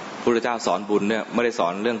พระพุทธเจ้าสอนบุญเนี่ยไม่ได้สอ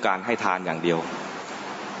นเรื่องการให้ทานอย่างเดียว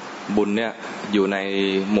บุญเนี่ยอยู่ใน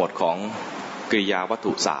หมวดของกริยาวัต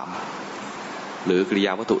ถุ3หรือกริย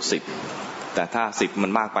าวัตถุ10แต่ถ้า10มั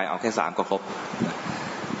นมากไปเอาแค่3ก็ครบ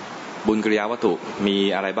บุญกริยาวัตถุมี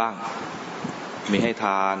อะไรบ้างมีให้ท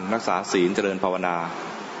านรักษาศีลเจริญภาวนา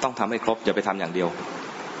ต้องทำให้ครบอย่าไปทำอย่างเดียว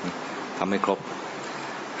ทำให้ครบ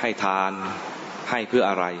ให้ทานให้เพื่อ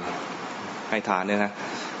อะไรให้ทานเนี่ยนะ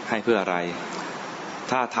ให้เพื่ออะไร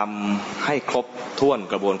ถ้าทำให้ครบถ้วน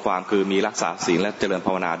กระบวนความคือมีรักษาศีลและเจริญภ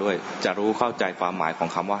าวนาด้วยจะรู้เข้าใจความหมายของ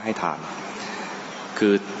คำว่าให้ทานคื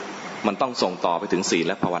อมันต้องส่งต่อไปถึงศีล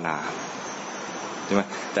และภาวนาใช่ไหม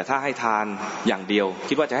แต่ถ้าให้ทานอย่างเดียว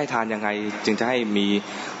คิดว่าจะให้ทานยังไงจึงจะให้มี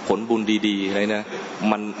ผลบุญดีๆอะไรนะ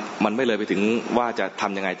มันไม่เลยไปถึงว่าจะท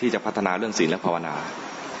ำยังไงที่จะพัฒนาเรื่องศีลและภาวนา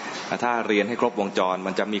แต่ถ้าเรียนให้ครบวงจร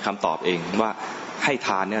มันจะมีคำตอบเองว่าให้ท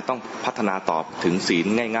านเนี่ยต้องพัฒนาตอบถึงศีล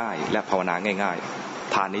ง่ายๆและภาวนาง่าย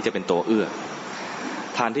ๆทานนี้จะเป็นตัวเอื้อ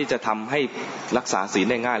ทานที่จะทำให้รักษาศีล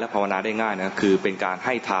ได้ง่ายและภาวนาได้ง่ายนะคือเป็นการใ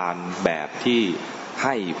ห้ทานแบบที่ใ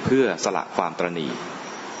ห้เพื่อสละความตระหนี่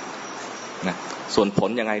นะส่วนผล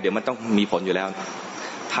ยังไงเดี๋ยวมันต้องมีผลอยู่แล้ว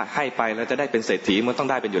ถ้าให้ไปแล้วจะได้เป็นเศรษฐีมันต้อง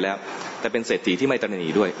ได้เป็นอยู่แล้วแต่เป็นเศรษฐีที่ไม่ตระห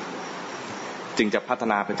นี่ด้วยจึงจะพัฒ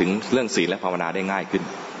นาไปถึงเรื่องศีลและภาวนาได้ง่ายขึ้น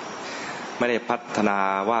ไม่ได้พัฒนา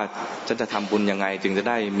ว่าฉันจะทำบุญยังไงจึงจะ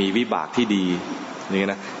ได้มีวิบากที่ดีนี่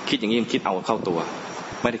นะคิดอย่างนี้มันคิดเอาเข้าตัว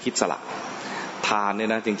ไม่ได้คิดสละทานเนี่ย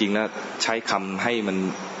นะจริงๆนะใช้คำให้มัน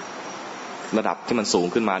ระดับที่มันสูง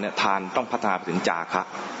ขึ้นมาเนี่ยทานต้องพัฒนาไปถึงจาค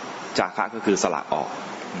ะก็คือสละออก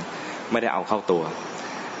ไม่ได้เอาเข้าตัว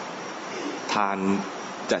ทาน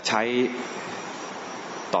จะใช้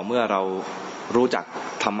ต่อเมื่อเรารู้จัก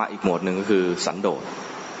ธรรมะอีกหมวดหนึ่งก็คือสันโด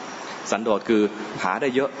ษคือหาได้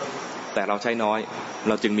เยอะแต่เราใช้น้อยเ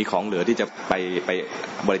ราจึงมีของเหลือที่จะไป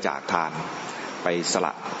บริจาคทานไปสล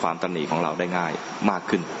ะความตระหนี่ของเราได้ง่ายมาก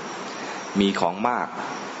ขึ้นมีของมาก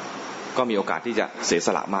ก็มีโอกาสที่จะเสียส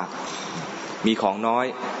ละมากมีของน้อย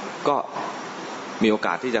ก็มีโอก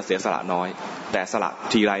าสที่จะเสียสละน้อยแต่สละ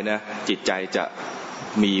ทีไรนะจิตใจจะ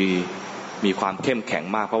มีความเข้มแข็ง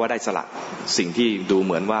มากเพราะว่าได้สละสิ่งที่ดูเ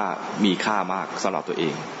หมือนว่ามีค่ามากสำหรับตัวเอ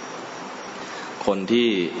งคนที่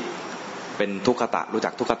เป็นทุกขตะรู้จั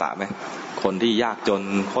กทุกขตะไหมคนที่ยากจน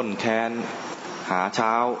ข้นแค้นหาเช้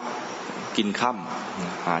ากินค่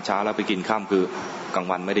ำหาเช้าแล้วไปกินค่ำคือกลาง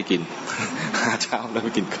วันไม่ได้กินหาเช้าแล้วไป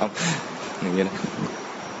กินค่ำอย่างเงี้ยนะ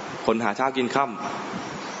คนหาเช้ากินค่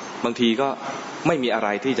ำบางทีก็ไม่มีอะไร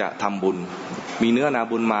ที่จะทำบุญมีเนื้อนา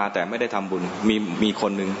บุญมาแต่ไม่ได้ทำบุญมีค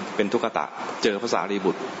นหนึ่งเป็นทุกขตะเจอพระสารี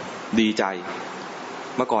บุตรดีใจ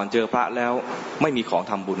เมื่อก่อนเจอพระแล้วไม่มีของ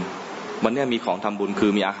ทำบุญวันนี้มีของทำบุญคื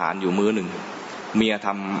อมีอาหารอยู่มื้อหนึ่งเมียท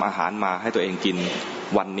ำอาหารมาให้ตัวเองกิน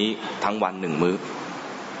วันนี้ทั้งวัน1 มื้อ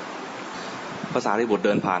พระสารีบุตรเ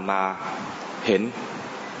ดินผ่านมาเห็น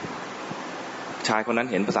ชายคนนั้น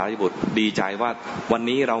เห็นพระสารีบุตรดีใจว่าวัน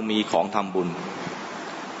นี้เรามีของทำบุญ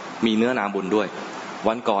มีเนื้อนาบุญด้วย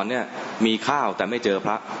วันก่อนเนี่ยมีข้าวแต่ไม่เจอพ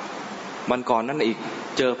ระวันก่อนนั้นอีก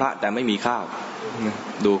เจอพระแต่ไม่มีข้าว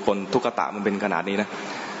ดูคนทุกขตะมันเป็นขนาดนี้นะ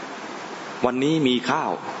วันนี้มีข้า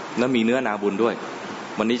วและมีเนื้อนาบุญด้วย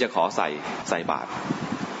วันนี้จะขอใส่บาตร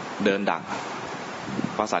เดินดัก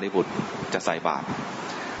พระสารีบุตรจะใส่บาตร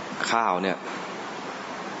ข้าวเนี่ย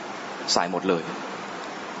ใส่หมดเลย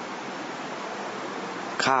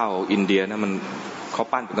ข้าวอินเดียนะมันเขา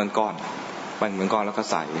ปั้นเป็นก้อนแล้วก็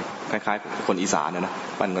ใส่คล้ายๆคนอีสานนะ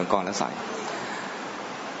ปั้นเป็นก้อนแล้วใส่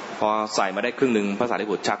พอใส่มาได้ครึ่งนึงพระสารี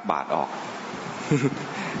บุตรชักบาตรออก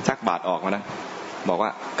ชักบาตรออกมานะบอกว่า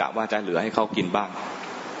กะว่าจะเหลือให้เขากินบ้าง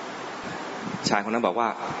ชายคนนั้นบอกว่า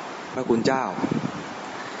พระคุณเจ้า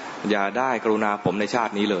อย่าได้กรุณาผมในชา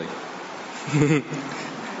ตินี้เลย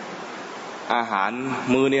อาหาร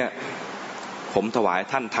มื้อเนี่ยผมถวาย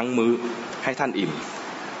ท่านทั้งมื้อให้ท่านอิ่ม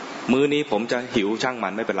มื้อนี้ผมจะหิวช่างมั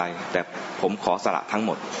นไม่เป็นไรแต่ผมขอสละทั้งห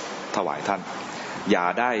มดถวายท่านอย่า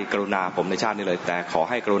ได้กรุณาผมในชาตินี้เลยแต่ขอ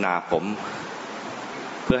ให้กรุณาผม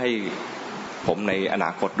เพื่อให้ผมในอน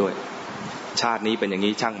าคตด้วยชาตินี้เป็นอย่าง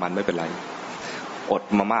นี้ช่างมันไม่เป็นไรอด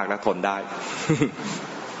มามากแล้วทนได้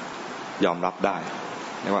ยอมรับได้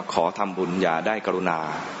เรียกว่าขอทำบุญอย่าได้กรุณา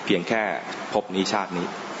เพียงแค่พบนี้ชาตินี้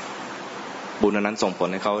บุญนั้นส่งผล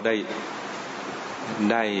ให้เขาไ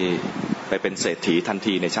ด้ไปเป็นเศรษฐีทัน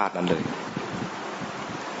ทีในชาตินั้นเลย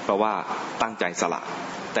เพราะว่าตั้งใจสละ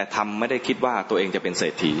แต่ทำไม่ได้คิดว่าตัวเองจะเป็นเศร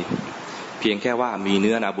ษฐีเพียงแค่ว่ามีเ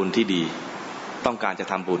นื้อนาบุญที่ดีต้องการจะ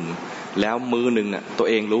ทำบุญแล้วมื้อนึงน่ะตัว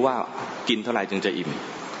เองรู้ว่ากินเท่าไหร่จึงจะอิ่ม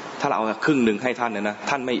ถ้าเราเอาครึ่งนึงให้ท่านเนี่ยนะ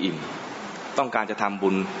ท่านไม่อิ่มต้องการจะทำบุ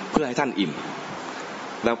ญเพื่อให้ท่านอิ่ม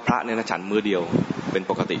แล้วพระเนี่ยนะฉันมื้อเดียวเป็น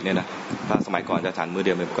ปกติเนี่ยนะถ้าสมัยก่อนจะฉันมื้อเ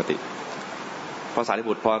ดียวเป็นปกติพระสารี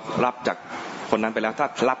บุตรพอรับจากคนนั้นไปแล้วถ้า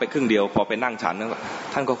รับไปครึ่งเดียวพอไปนั่งฉัน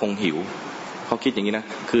ท่านก็คงหิวเขาคิดอย่างนี้นะ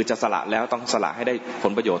คือจะสละแล้วต้องสละให้ได้ผ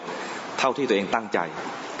ลประโยชน์เท่าที่ตัวเองตั้งใจ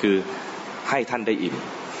คือให้ท่านได้อิ่ม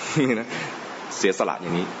นะเสียสละอย่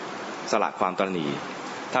างนี้สละความตระหนี่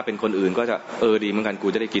ถ้าเป็นคนอื่นก็จะดีเหมือนกันกู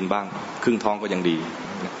จะได้กินบ้างครึ่งท้องก็ยังดี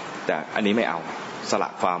แต่อันนี้ไม่เอาสละ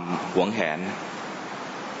ความหวงแหน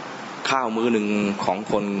ข้าวมื้อหนึ่งของ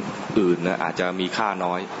คนอื่นนะอาจจะมีค่า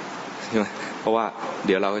น้อยใช่ไหมเพราะว่าเ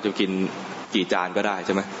ดี๋ยวเราก็จะกินกี่จานก็ได้ใ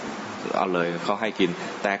ช่ไหมเอาเลยเขาให้กิน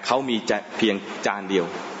แต่เขามีเพียงจานเดียว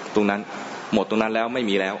ตรงนั้นหมดตรงนั้นแล้วไม่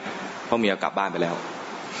มีแล้วเพราะเมียกลับบ้านไปแล้ว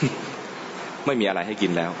ไม่มีอะไรให้กิ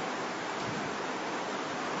นแล้ว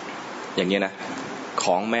อย่างนี้นะข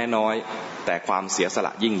องแม้น้อยแต่ความเสียสล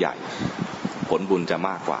ะยิ่งใหญ่ผลบุญจะม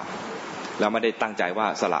ากกว่าแล้วไม่ได้ตั้งใจว่า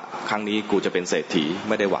สละครั้งนี้กูจะเป็นเศรษฐี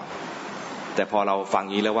ไม่ได้หวังแต่พอเราฟัง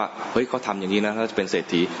นี้แล้วว่าเฮ้ยเขาทำอย่างนี้นะถ้าจะเป็นเศรษ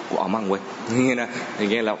ฐีกูเอามั่งเว้ยอย่างนี้นะอย่า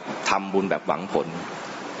งนี้เราทำบุญแบบหวังผล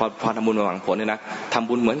พอทำบุญแบบหวังผลเนี่ยนะทำ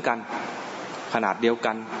บุญเหมือนกันขนาดเดียว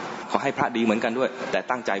กันขอให้พระดีเหมือนกันด้วยแต่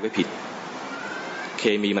ตั้งใจไว้ผิดเค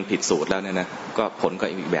มีมันผิดสูตรแล้วเนี่ยนะก็ผลก็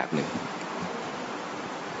อีกแบบหนึ่ง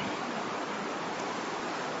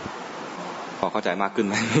พอเข้าใจมากขึ้นไ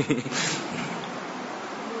หม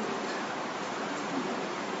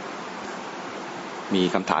มี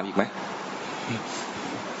คำถามอีกไหม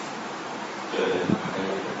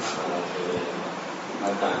อ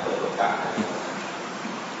าจารย์เปิดโอกาส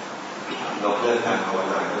เราเลิกการภาว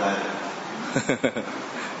นาก็ได้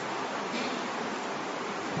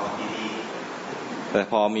แต่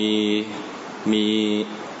พอมี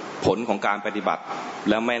ผลของการปฏิบัติ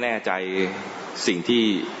แล้วไม่แน่ใจสิ่งที่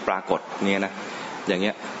ปรากฏเนี่ยนะอย่างเ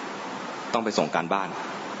งี้ยต้องไปส่งการบ้าน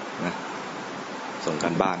นะส่งกา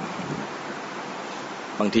รบ้าน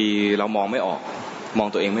บางทีเรามองไม่ออกมอง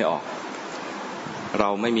ตัวเองไม่ออกเรา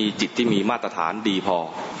ไม่มีจิตที่มีมาตรฐานดีพอ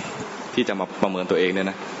ที่จะมาประเมินตัวเองเนี่ย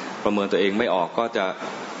นะประเมินตัวเองไม่ออกก็จะ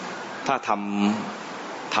ถ้าท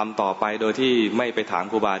ำต่อไปโดยที่ไม่ไปถาม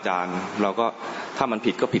ครูบาอาจารย์เราก็ถ้ามัน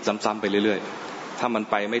ผิดก็ผิดซ้ำๆไปเรื่อยๆถ้ามัน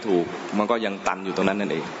ไปไม่ถูกมันก็ยังตันอยู่ตรงนั้นนั่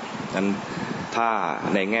นเองนั้นถ้า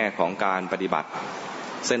ในแง่ของการปฏิบัติ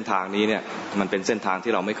เส้นทางนี้เนี่ยมันเป็นเส้นทาง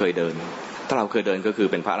ที่เราไม่เคยเดินถ้าเราเคยเดินก็คือ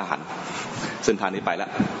เป็นพระอรหันต์เส้นทางนี้ไปแล้ว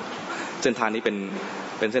เส้นทางนี้เ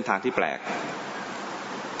ป็นเส้นทางที่แปลก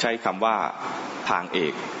ใช้คำว่าทางเอ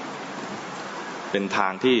กเป็นทา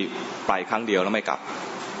งที่ไปครั้งเดียวแล้วไม่กลับ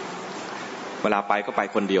เวลาไปก็ไป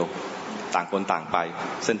คนเดียวต่างคนต่างไป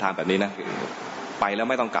เส้นทางแบบนี้นะไปแล้ว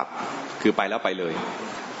ไม่ต้องกลับคือไปแล้วไปเลย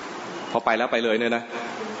พอไปแล้วไปเลยเนี่ยนะ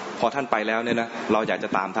พอท่านไปแล้วเนี่ยนะเราอยากจะ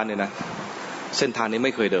ตามท่านเนี่ยนะเส้นทางนี้ไ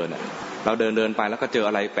ม่เคยเดินเราเดินไปแล้วก็เจอ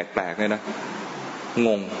อะไรแปลกๆเนี่ยนะง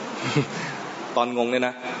ง ตอนงงเนี่ยน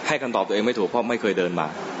ะให้คำตอบตัวเองไม่ถูกเพราะไม่เคยเดินมา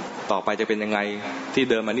ต่อไปจะเป็นยังไงที่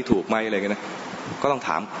เดินมานี่ถูกไหมอะไรเงี้ยนะก็ต้องถ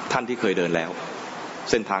ามท่านที่เคยเดินแล้ว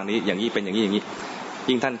เส้นทางนี้อย่างนี้เป็นอย่างนี้อย่างนี้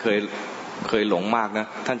ยิ่งท่านเคยหลงมากนะ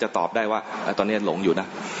ท่านจะตอบได้ว่าตอนนี้หลงอยู่นะ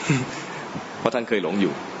เพราะท่านเคยหลงอ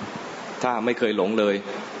ยู่ถ้าไม่เคยหลงเลย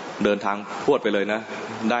เดินทางพรวดไปเลยนะ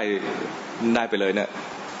ได้ไปเลยเนี่ย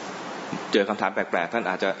เจอคำถามแปลกๆท่าน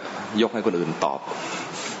อาจจะยกให้คนอื่นตอบ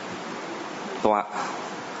เพราะว่า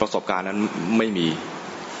ประสบการณ์นั้นไม่มี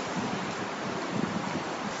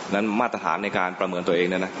นั้นมาตรฐานในการประเมินตัวเอง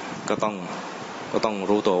เนี่ยนะก็ต้อง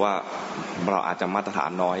รู้ตัวว่าเราอาจจะมาตรฐา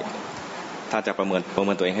นน้อยถ้าจะประเ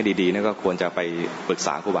มินตัวเองให้ดีๆเนี่ยก็ควรจะไปปรึกษ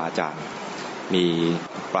าครูบาอาจารย์มี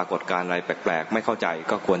ปรากฏการณ์อะไรแปลกๆไม่เข้าใจ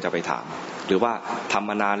ก็ควรจะไปถามหรือว่าทำ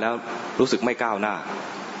มานานแล้วรู้สึกไม่ก้าวหน้า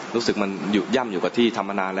รู้สึกมันอยู่ย่ำอยู่กับที่ทำ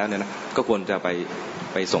มานานแล้วเนี่ยนะก็ควรจะ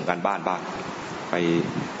ไปส่งการบ้านบ้างไ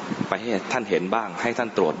ปให้ท่านเห็นบ้างให้ท่าน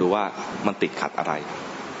ตรวจดูว่ามันติดขัดอะไร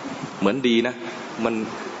เหมือนดีนะมัน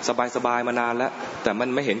สบายมานานแล้วแต่มัน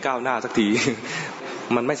ไม่เห็นก้าวหน้าสักที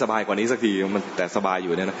มันไม่สบายกว่านี้สักทีมันแต่สบายอ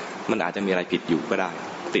ยู่เนี่ยนะมันอาจจะมีอะไรผิดอยู่ก็ได้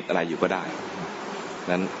ติดอะไรอยู่ก็ได้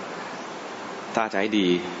นั้นถ้าจะให้ดี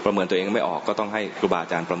ประเมินตัวเองไม่ออกก็ต้องให้ครูบาอ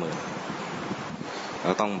าจารย์ประเมินเร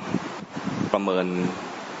าต้องประเมิน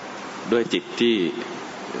ด้วยจิตที่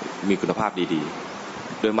มีคุณภาพดี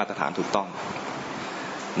ๆด้วยมาตรฐานถูกต้อง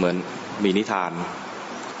เหมือนมีนิทาน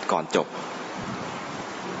ก่อนจบ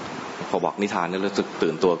พอบอกนิทานเนี่ยรู้สึก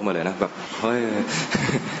ตื่นตัวขึ้นมาเลยนะแบบเฮ้ย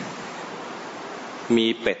มี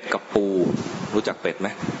เป็ดกับปูรู้จักเป็ดไหม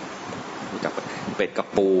รู้จักเป็ดกับ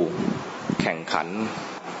ปูแข่งขัน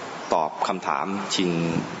ตอบคำถามชิง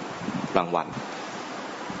รางวัล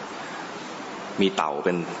มีเต่าเ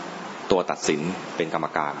ป็นตัวตัดสินเป็นกรรม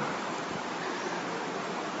การ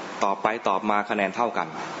ตอบไปตอบมาคะแนนเท่ากัน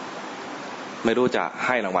ไม่รู้จะใ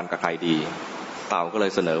ห้รางวัลกับใครดีเต่าก็เล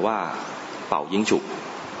ยเสนอว่าเป่ายิงฉุบ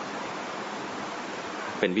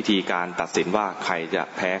เป็นวิธีการตัดสินว่าใครจะ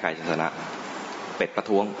แพ้ใครจะชนะเป็ดประ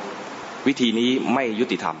ท้วงวิธีนี้ไม่ยุ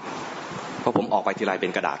ติธรรมเพราะผมออกไปทีไรเป็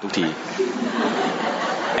นกระดาษทุกที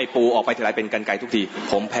ไอ้ปูออกไปทีไรเป็นกรรไกรทุกที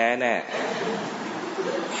ผมแพ้แน่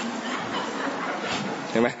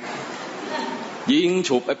เห็นไหมยิง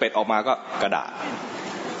ฉุบไอ้เป็ดออกมาก็กระดาษ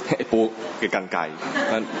ไอ้ปูคือกรรไกร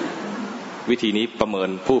นั้นวิธีนี้ประเมิน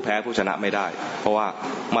ผู้แพ้ผู้ชนะไม่ได้เพราะว่า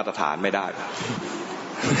มาตรฐานไม่ได้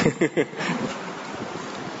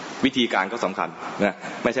วิธีการก็สำคัญนะ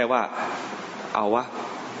ไม่ใช่ว่าเอาวะ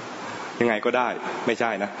ยังไงก็ได้ไม่ใช่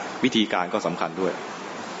นะวิธีการก็สำคัญด้วย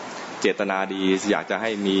เจตนาดีอยากจะให้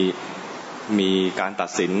มีการตัด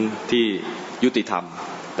สินที่ยุติธรรม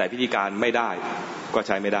แต่วิธีการไม่ได้ก็ใ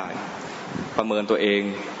ช้ไม่ได้ประเมินตัวเอง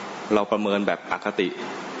เราประเมินแบบอคติ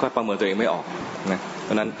ก็ประเมินตัวเองไม่ออกนะเพ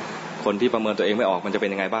ราะนั้นคนที่ประเมินตัวเองไม่ออกมันจะเป็น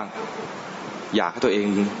ยังไงบ้างอยากให้ตัวเอง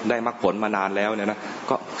ได้มรรคผลมานานแล้วเนี่ยนะ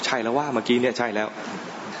ก็ใช่แล้วว่าเมื่อกี้เนี่ยใช่แล้ว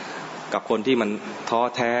กับคนที่มันท้อ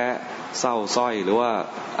แท้เศร้าส้อยหรือว่า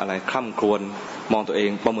อะไรคร่ำครวญมองตัวเอง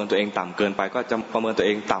ประเมินตัวเองต่ำเกินไปก็จะประเมินตัวเอ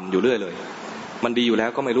งต่ำอยู่เรื่อยเลยมันดีอยู่แล้ว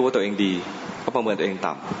ก็ไม่รู้ว่าตัวเองดีก็ประเมินตัวเอง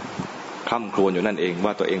ต่ำคร่ำครวญอยู่นั่นเองว่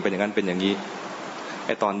าตัวเองเป็นอย่างนั้นเป็นอย่างนี้ไ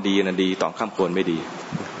อ้ตอนดีน่ะดีตอนคร่ำครวญไม่ดี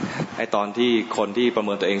ไอ้ตอนที่คนที่ประเ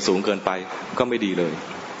มินตัวเองสูงเกินไปก็ไม่ดีเลย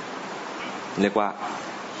เรียกว่า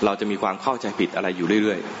เราจะมีความเข้าใจผิดอะไรอยู่เ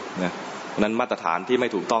รื่อยๆนะเพราะนั้นมาตรฐานที่ไม่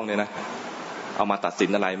ถูกต้องเนี่ยนะเอามาตัดสิน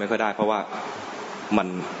อะไรไม่ค่อยได้เพราะว่า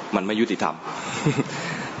มันไม่ยุติธรรม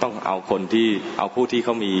ต้องเอาผู้ที่เข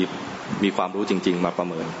ามีความรู้จริงๆมาประ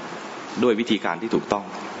เมินด้วยวิธีการที่ถูกต้อง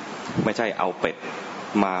ไม่ใช่เอาเป็ด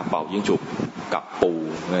มาเป่ายิงฉุบกับปู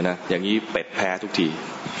เลยนะอย่างนี้เป็ดแพ้ทุกที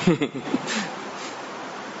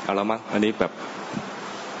เอาละมั้งอันนี้แบบ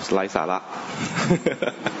ไร้สาระ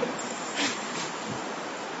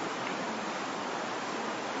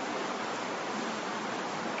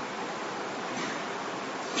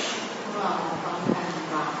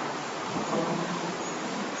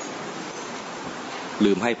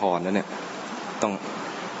ลืมให้พรนะเนี่ยต้อง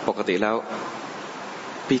ปกติแล้ว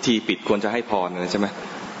พิธีปิดควรจะให้พรนะใช่ไหม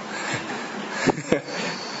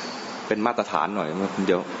เป็นมาตรฐานหน่อยเ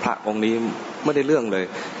ดี๋ยวพระองค์นี้ไม่ได้เรื่องเลย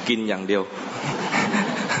กินอย่างเดียว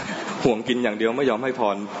ห่วงกินอย่างเดียวไม่ยอมให้พ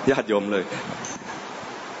รญาติโยมเลย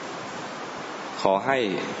ขอให้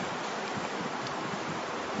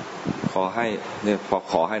เนี่ยพอ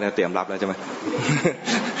ขอให้นะเตรียมรับแล้วใช่ไหม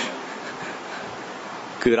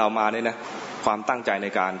คือเรามาเนี่ยนะความตั้งใจใน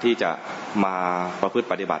การที่จะมาประพฤติ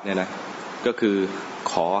ปฏิบัติเนี่ยนะก็คือ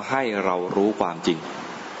ขอให้เรารู้ความจริง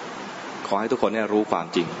ขอให้ทุกคนเนี่ยรู้ความ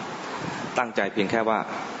จริงตั้งใจเพียงแค่ว่า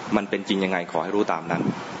มันเป็นจริงยังไงขอให้รู้ตามนั้น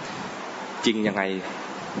จริงยังไง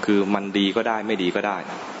คือมันดีก็ได้ไม่ดีก็ได้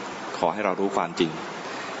ขอให้เรารู้ความจริง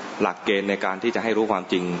หลักเกณฑ์ในการที่จะให้รู้ความ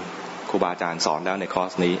จริงครูบาอาจารย์สอนแล้วในคอร์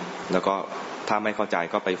สนี้แล้วก็ถ้าไม่เข้าใจ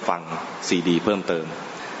ก็ไปฟังซีดีเพิ่มเติม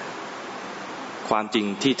ความจริง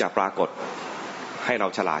ที่จะปรากฏให้เรา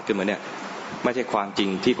ฉลาดขึ้นมาเนี่ยไม่ใช่ความจริง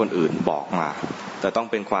ที่คนอื่นบอกมาแต่ต้อง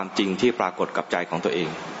เป็นความจริงที่ปรากฏกับใจของตัวเอง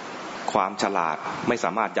ความฉลาดไม่ส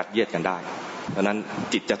ามารถยัดเยียดกันได้ดังนั้น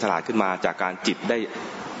จิตจะฉลาดขึ้นมาจากการจิตได้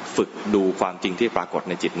ฝึกดูความจริงที่ปรากฏ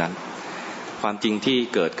ในจิตนั้นความจริงที่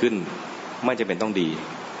เกิดขึ้นไม่จำเป็นต้องดี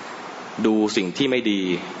ดูสิ่งที่ไม่ดี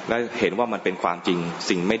แล้วเห็นว่ามันเป็นความจริง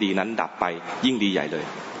สิ่งไม่ดีนั้นดับไปยิ่งดีใหญ่เลย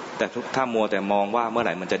แต่ถ้ามัวแต่มองว่าเมื่อไห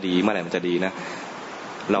ร่มันจะดีเมื่อไหร่มันจะดีนะ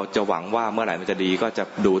เราจะหวังว่าเมื่อไหร่มันจะดีก็จะ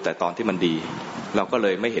ดูแต่ตอนที่มันดีเราก็เล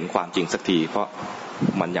ยไม่เห็นความจริงสักทีเพราะ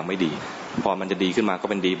มันยังไม่ดีพอมันจะดีขึ้นมาก็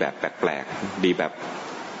เป็นดีแบบแปลกๆดีแบบ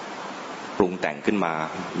ปรุงแต่งขึ้นมา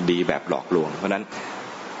ดีแบบหลอกลวงเพราะนั้น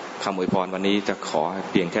คำอวยพรวันนี้จะขอ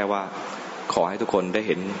เพียงแค่ว่าขอให้ทุกคนได้เ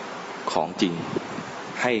ห็นของจริง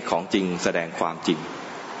ให้ของจริงแสดงความจริง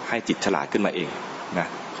ให้จิตฉลาดขึ้นมาเองนะ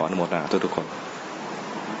ขออนุโมทนาทุกคน